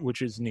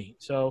 which is neat.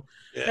 So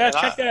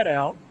check that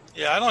out.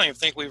 Yeah, I don't even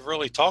think we've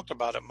really talked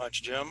about it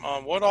much, Jim.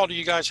 What all do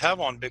you guys have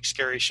on Big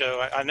Scary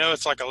Show? I know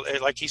it's like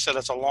he said,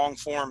 it's a long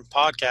form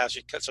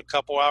podcast. It's a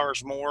couple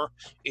hours more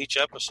each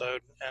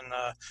episode, and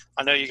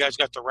I know you guys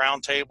got the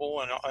round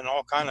table and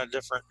all kind of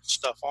different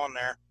stuff on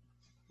there.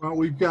 Well,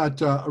 we've got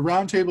a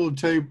round table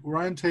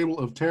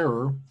of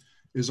terror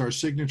is our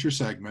signature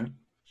segment,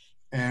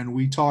 and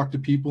we talk to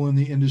people in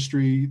the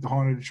industry, the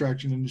haunted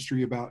attraction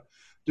industry, about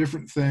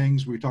different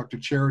things. We talk to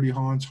charity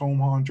haunts, home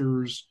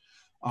haunters,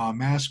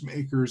 mask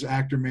makers,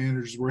 actor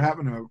managers.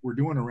 We're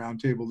doing a round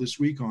table this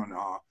week on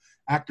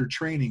actor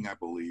training, I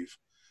believe.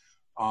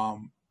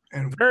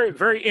 And very,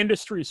 very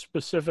industry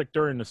specific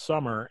during the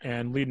summer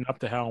and leading up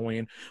to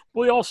Halloween.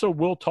 We also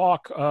will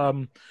talk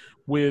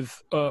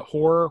with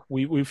horror.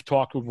 We've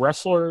talked with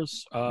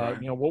wrestlers. Right.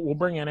 We'll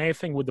bring in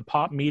anything with the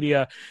pop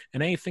media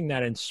and anything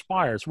that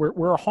inspires.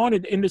 We're a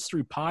haunted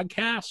industry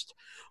podcast,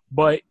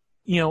 but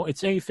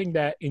it's anything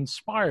that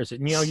inspires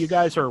it. You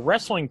guys are a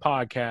wrestling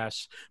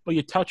podcast, but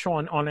you touch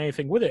on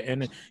anything with it.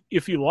 And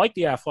if you like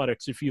the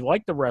athletics, if you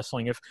like the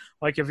wrestling, if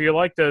you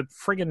like the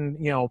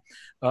friggin',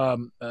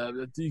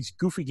 these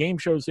goofy game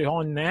shows they're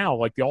on now,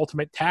 like the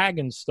Ultimate Tag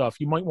and stuff,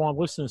 you might want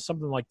to listen to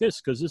something like this,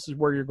 because this is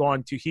where you're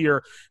going to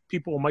hear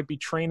people who might be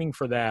training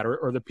for that,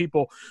 or the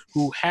people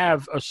who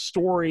have a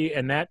story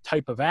and that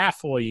type of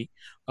athlete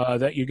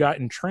that you got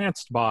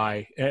entranced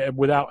by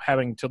without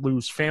having to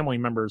lose family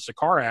members to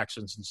car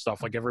accidents and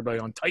stuff like everybody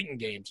on Titan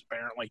Games,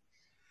 apparently.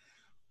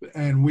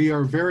 And we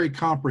are very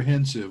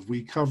comprehensive.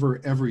 We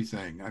cover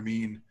everything. I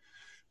mean,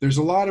 there's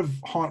a lot of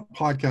haunt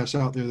podcasts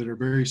out there that are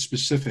very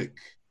specific,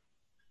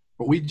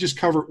 but we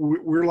just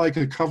we're like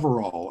a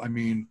coverall. I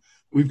mean,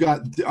 we've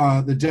got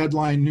the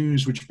Deadline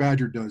News, which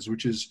Badger does,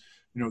 which is,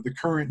 the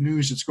current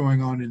news that's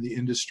going on in the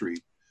industry.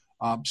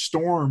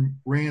 Storm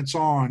rants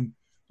on.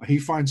 He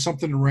finds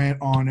something to rant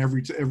on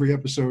every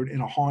episode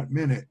in a Haunt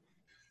Minute.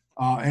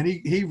 And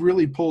he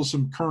really pulls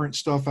some current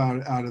stuff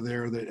out of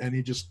there and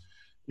he just,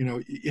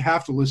 you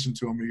have to listen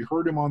to him. You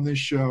heard him on this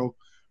show,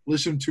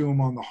 listen to him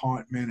on the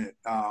Haunt Minute.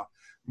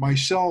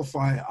 Myself,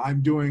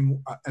 I'm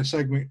doing a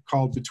segment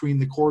called Between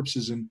the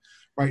Corpses. And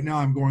right now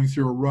I'm going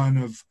through a run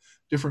of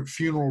different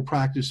funeral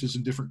practices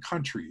in different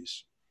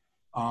countries.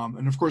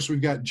 And of course we've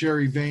got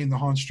Jerry Vane, the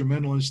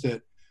Haunstrumentalist,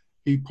 that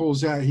he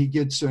pulls out, he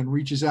gets and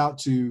reaches out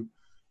to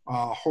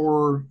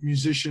horror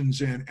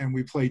musicians, and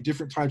we play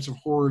different types of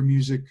horror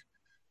music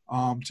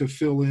to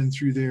fill in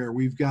through there.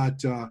 We've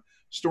got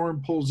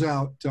Storm pulls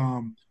out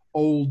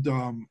old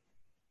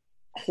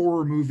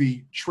horror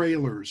movie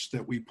trailers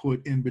that we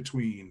put in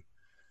between.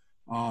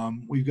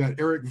 We've got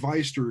Eric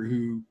Weister,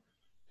 who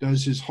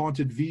does his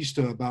Haunted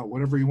Vista about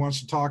whatever he wants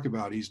to talk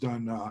about. He's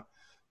done,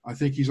 I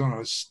think he's on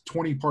a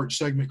 20-part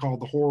segment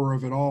called The Horror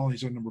of It All.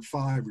 He's on number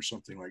 5 or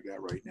something like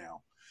that right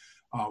now.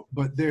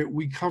 But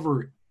we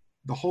cover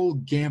the whole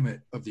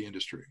gamut of the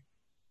industry.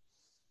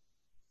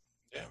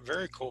 Yeah,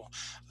 very cool.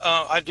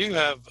 I do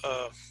have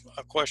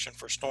a question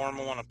for Storm.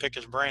 I want to pick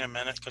his brain a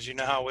minute, because you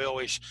know how we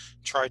always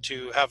try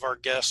to have our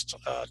guests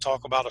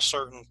talk about a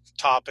certain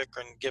topic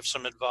and give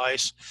some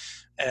advice.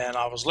 And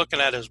I was looking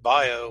at his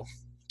bio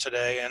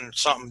today, and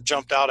something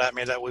jumped out at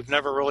me that we've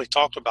never really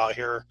talked about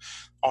here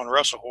on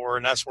Wrestle Horror,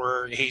 and that's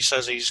where he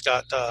says he's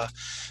got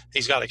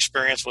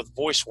experience with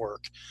voice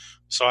work.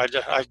 So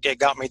it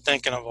got me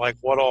thinking of like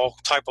what all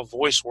type of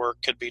voice work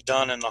could be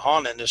done in the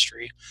haunt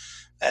industry.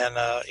 And,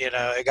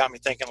 it got me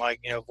thinking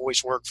like,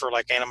 voice work for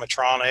like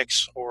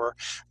animatronics, or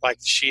like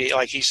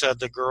he said,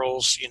 the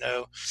girls,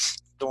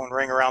 doing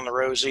Ring Around the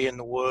Rosie in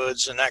the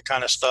woods and that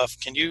kind of stuff.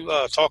 Can you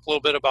talk a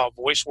little bit about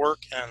voice work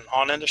and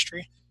haunt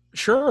industry?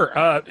 Sure.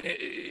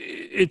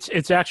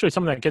 It's actually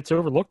something that gets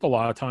overlooked a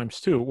lot of times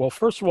too. Well,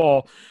 first of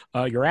all,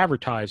 your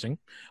advertising.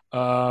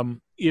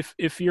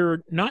 if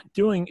you're not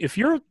doing, if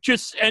you're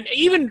just, and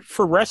even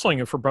for wrestling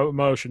and for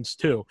promotions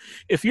too,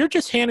 if you're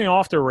just handing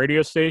off to a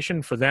radio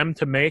station for them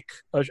to make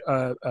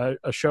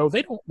a show,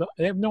 they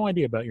have no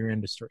idea about your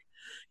industry.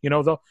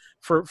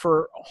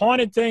 For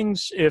haunted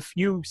things, if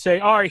you say,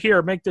 all right,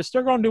 here, make this,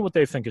 they're going to do what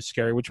they think is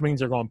scary, which means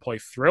they're going to play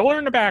Thriller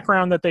in the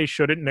background that they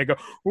shouldn't, and they go,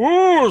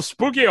 ooh,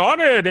 spooky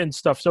haunted and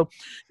stuff. So,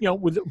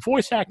 with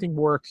voice acting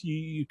work,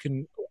 you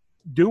can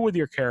do with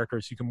your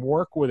characters, you can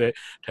work with it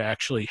to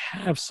actually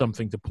have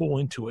something to pull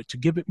into it, to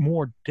give it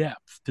more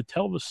depth, to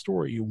tell the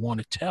story you want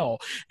to tell,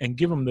 and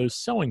give them those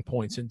selling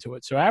points into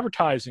it. So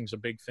advertising's a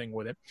big thing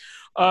with it.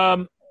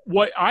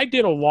 What I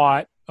did a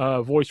lot,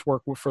 voice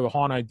work for the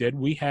haunt I did,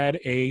 we had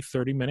a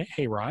 30-minute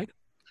hayride,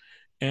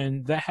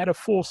 and that had a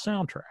full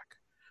soundtrack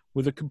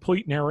with a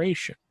complete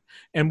narration.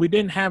 And we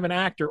didn't have an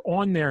actor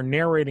on there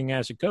narrating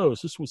as it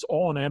goes. This was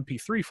all an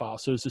MP3 file,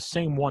 so it was the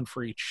same one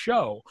for each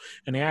show,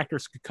 and the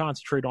actors could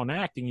concentrate on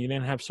acting. You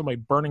didn't have somebody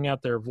burning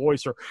out their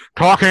voice or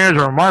talking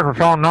into a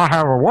microphone, not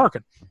have it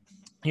working.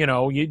 You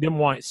didn't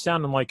want it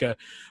sounding like a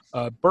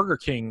Burger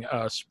King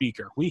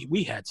speaker.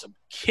 We had some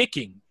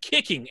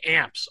kicking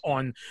amps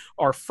on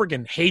our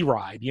friggin'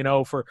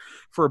 hayride,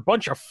 for a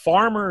bunch of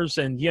farmers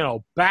and,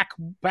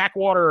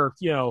 backwater,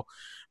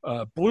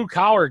 blue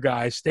collar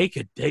guys.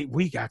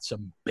 We got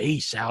some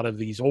bass out of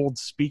these old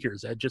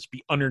speakers that'd just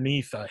be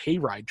underneath a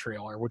hayride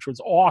trailer, which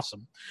was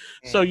awesome.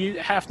 So you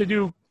have to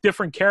do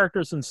different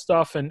characters and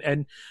stuff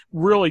and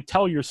really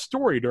tell your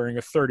story during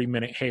a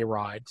 30-minute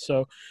hayride.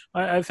 So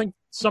I think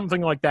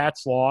something like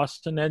that's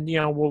lost. And then,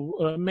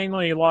 we'll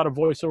mainly a lot of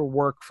voiceover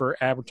work for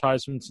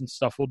advertisements and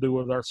stuff we'll do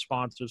with our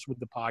sponsors with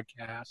the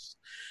podcast,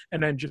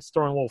 and then just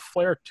throwing a little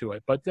flair to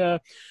it. But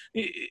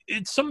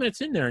it's something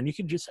that's in there, and you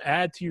can just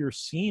add to your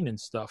scene and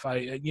stuff.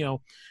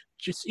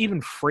 Just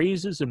even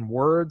phrases and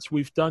words,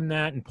 we've done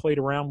that and played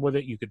around with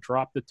it. You could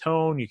drop the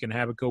tone, you can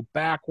have it go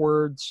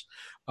backwards.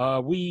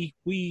 We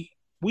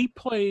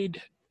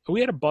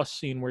had a bus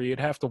scene where you'd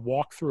have to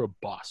walk through a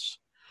bus,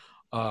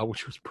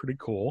 which was pretty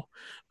cool.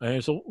 And it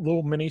was a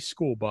little mini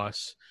school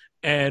bus.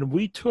 And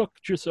we took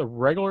just a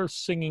regular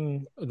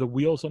singing, the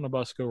wheels on the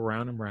bus go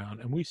round and round,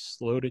 and we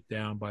slowed it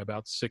down by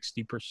about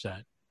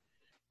 60%.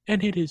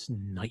 And it is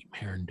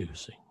nightmare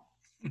inducing.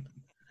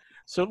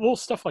 So little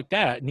stuff like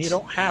that. And you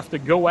don't have to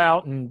go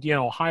out and,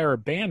 hire a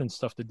band and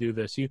stuff to do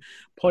this. You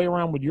play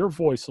around with your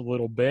voice a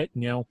little bit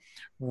and,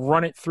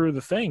 run it through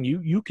the thing.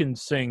 You can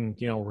sing,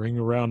 Ring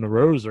Around the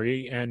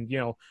Rosary and,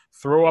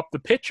 throw up the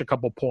pitch a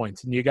couple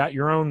points, and you got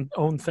your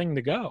own thing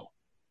to go.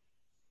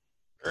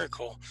 Very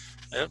cool.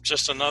 Yep,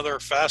 just another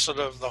facet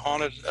of the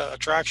haunted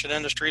attraction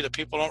industry that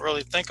people don't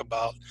really think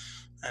about.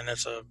 And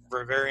it's a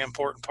very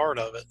important part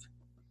of it.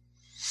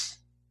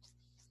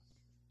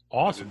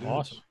 Awesome.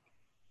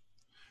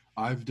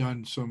 I've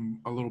done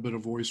a little bit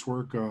of voice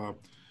work.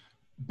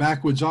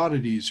 Backwoods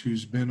Oddities,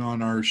 who's been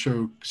on our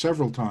show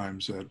several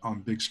times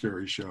on Big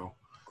Scary Show.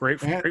 Great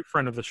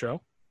friend of the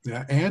show.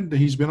 Yeah, and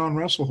he's been on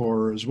Wrestle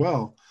Horror as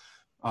well.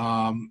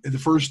 In the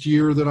first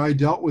year that I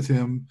dealt with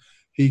him,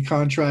 he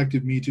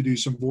contracted me to do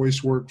some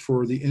voice work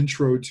for the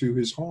intro to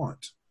his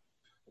haunt.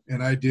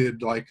 And I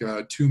did like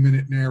a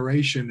 2-minute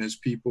narration as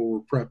people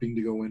were prepping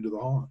to go into the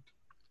haunt.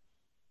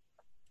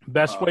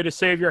 Best way to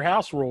save your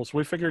house rules.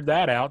 We figured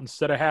that out.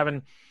 Instead of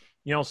having,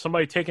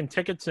 somebody taking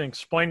tickets and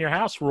explain your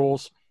house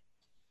rules,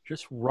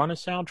 just run a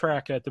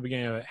soundtrack at the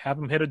beginning of it. Have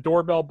them hit a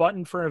doorbell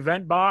button for an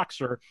event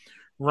box, or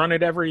run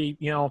it every,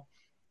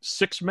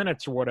 6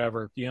 minutes or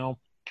whatever.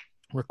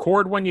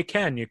 Record when you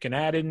can. You can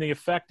add in the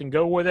effect and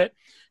go with it.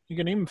 You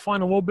can even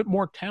find a little bit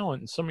more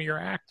talent in some of your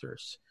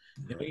actors.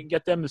 You can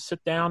get them to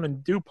sit down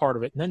and do part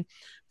of it. And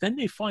then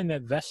they find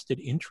that vested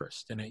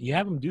interest in it. You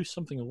have them do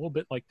something a little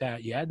bit like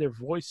that. You add their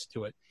voice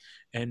to it.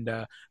 And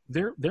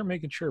they're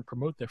making sure to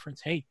promote their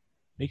friends. Hey,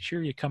 make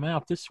sure you come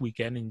out this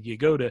weekend and you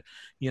go to,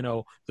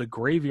 the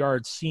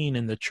graveyard scene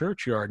in the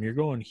churchyard, and you're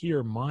going to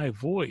hear my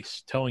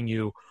voice telling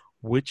you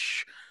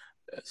which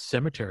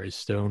cemetery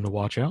stone to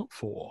watch out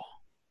for.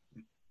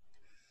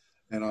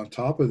 And on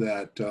top of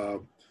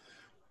that,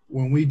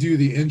 when we do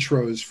the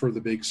intros for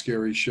the Big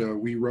Scary Show,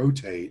 we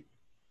rotate.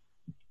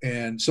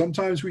 And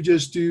sometimes we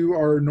just do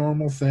our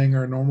normal thing,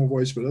 our normal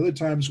voice, but other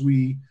times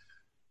we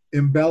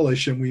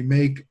embellish and we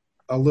make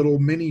a little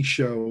mini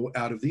show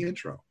out of the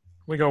intro.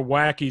 We go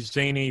wacky,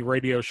 zany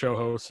radio show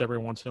hosts every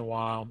once in a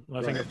while.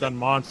 I think I've done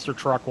monster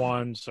truck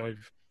ones. So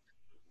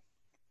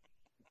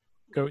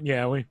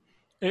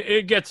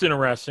it gets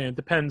interesting. It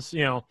depends,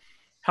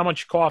 how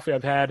much coffee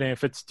I've had, and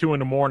if it's 2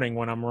 a.m.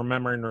 when I'm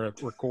remembering to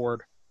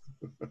record.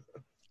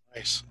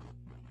 Nice.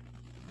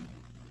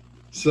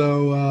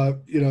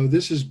 So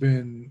this has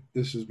been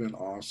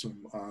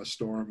awesome,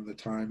 Storm. The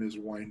time is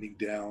winding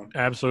down.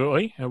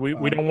 Absolutely, and we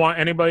don't want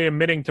anybody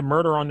admitting to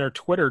murder on their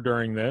Twitter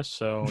during this.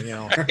 So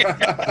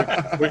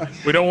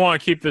we don't want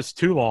to keep this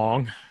too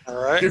long.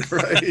 All right,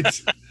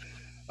 right.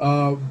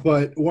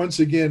 But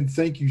once again,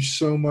 thank you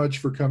so much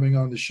for coming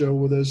on the show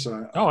with us.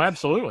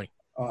 Absolutely.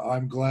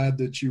 I'm glad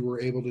that you were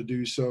able to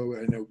do so.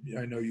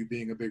 I know you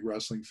being a big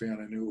wrestling fan,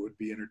 I knew it would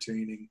be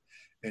entertaining,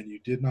 and you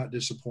did not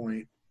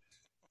disappoint.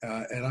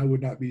 and I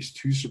would not be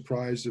too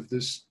surprised if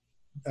this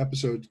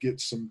episode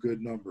gets some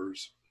good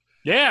numbers.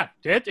 Yeah,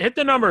 hit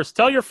the numbers.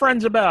 Tell your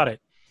friends about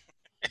it.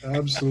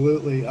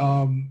 Absolutely.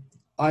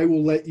 I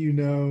will let you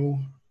know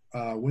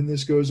when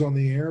this goes on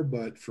the air,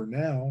 but for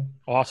now.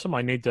 Awesome.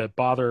 I need to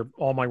bother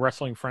all my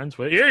wrestling friends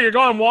with, here, you're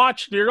going to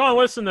watch, you're going to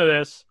listen to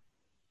this.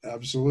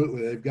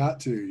 Absolutely. They've got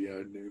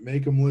to,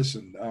 make them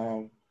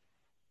listen.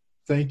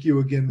 Thank you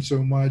again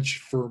so much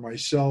for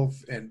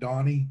myself and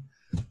Donnie.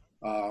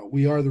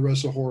 We are the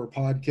Wrestle Horror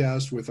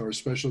Podcast with our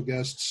special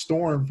guest,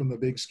 Storm from the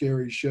Big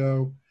Scary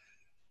Show.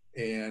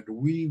 And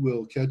we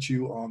will catch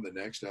you on the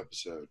next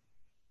episode.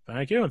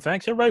 Thank you. And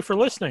thanks, everybody, for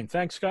listening.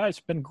 Thanks, guys.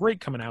 It's been great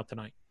coming out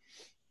tonight.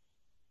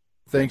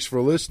 Thanks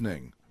for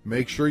listening.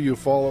 Make sure you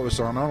follow us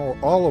on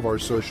all of our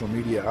social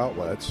media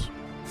outlets.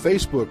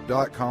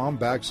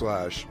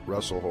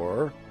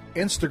 Facebook.com/WrestleHorror,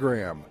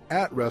 Instagram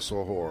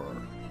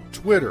 @WrestleHorror,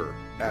 Twitter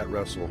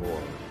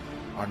 @WrestleHorror,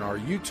 on our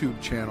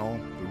YouTube channel,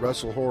 the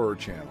Wrestle Horror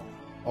Channel.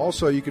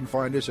 Also, you can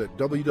find us at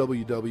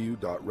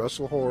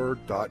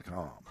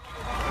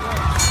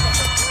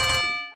www.wrestlehorror.com.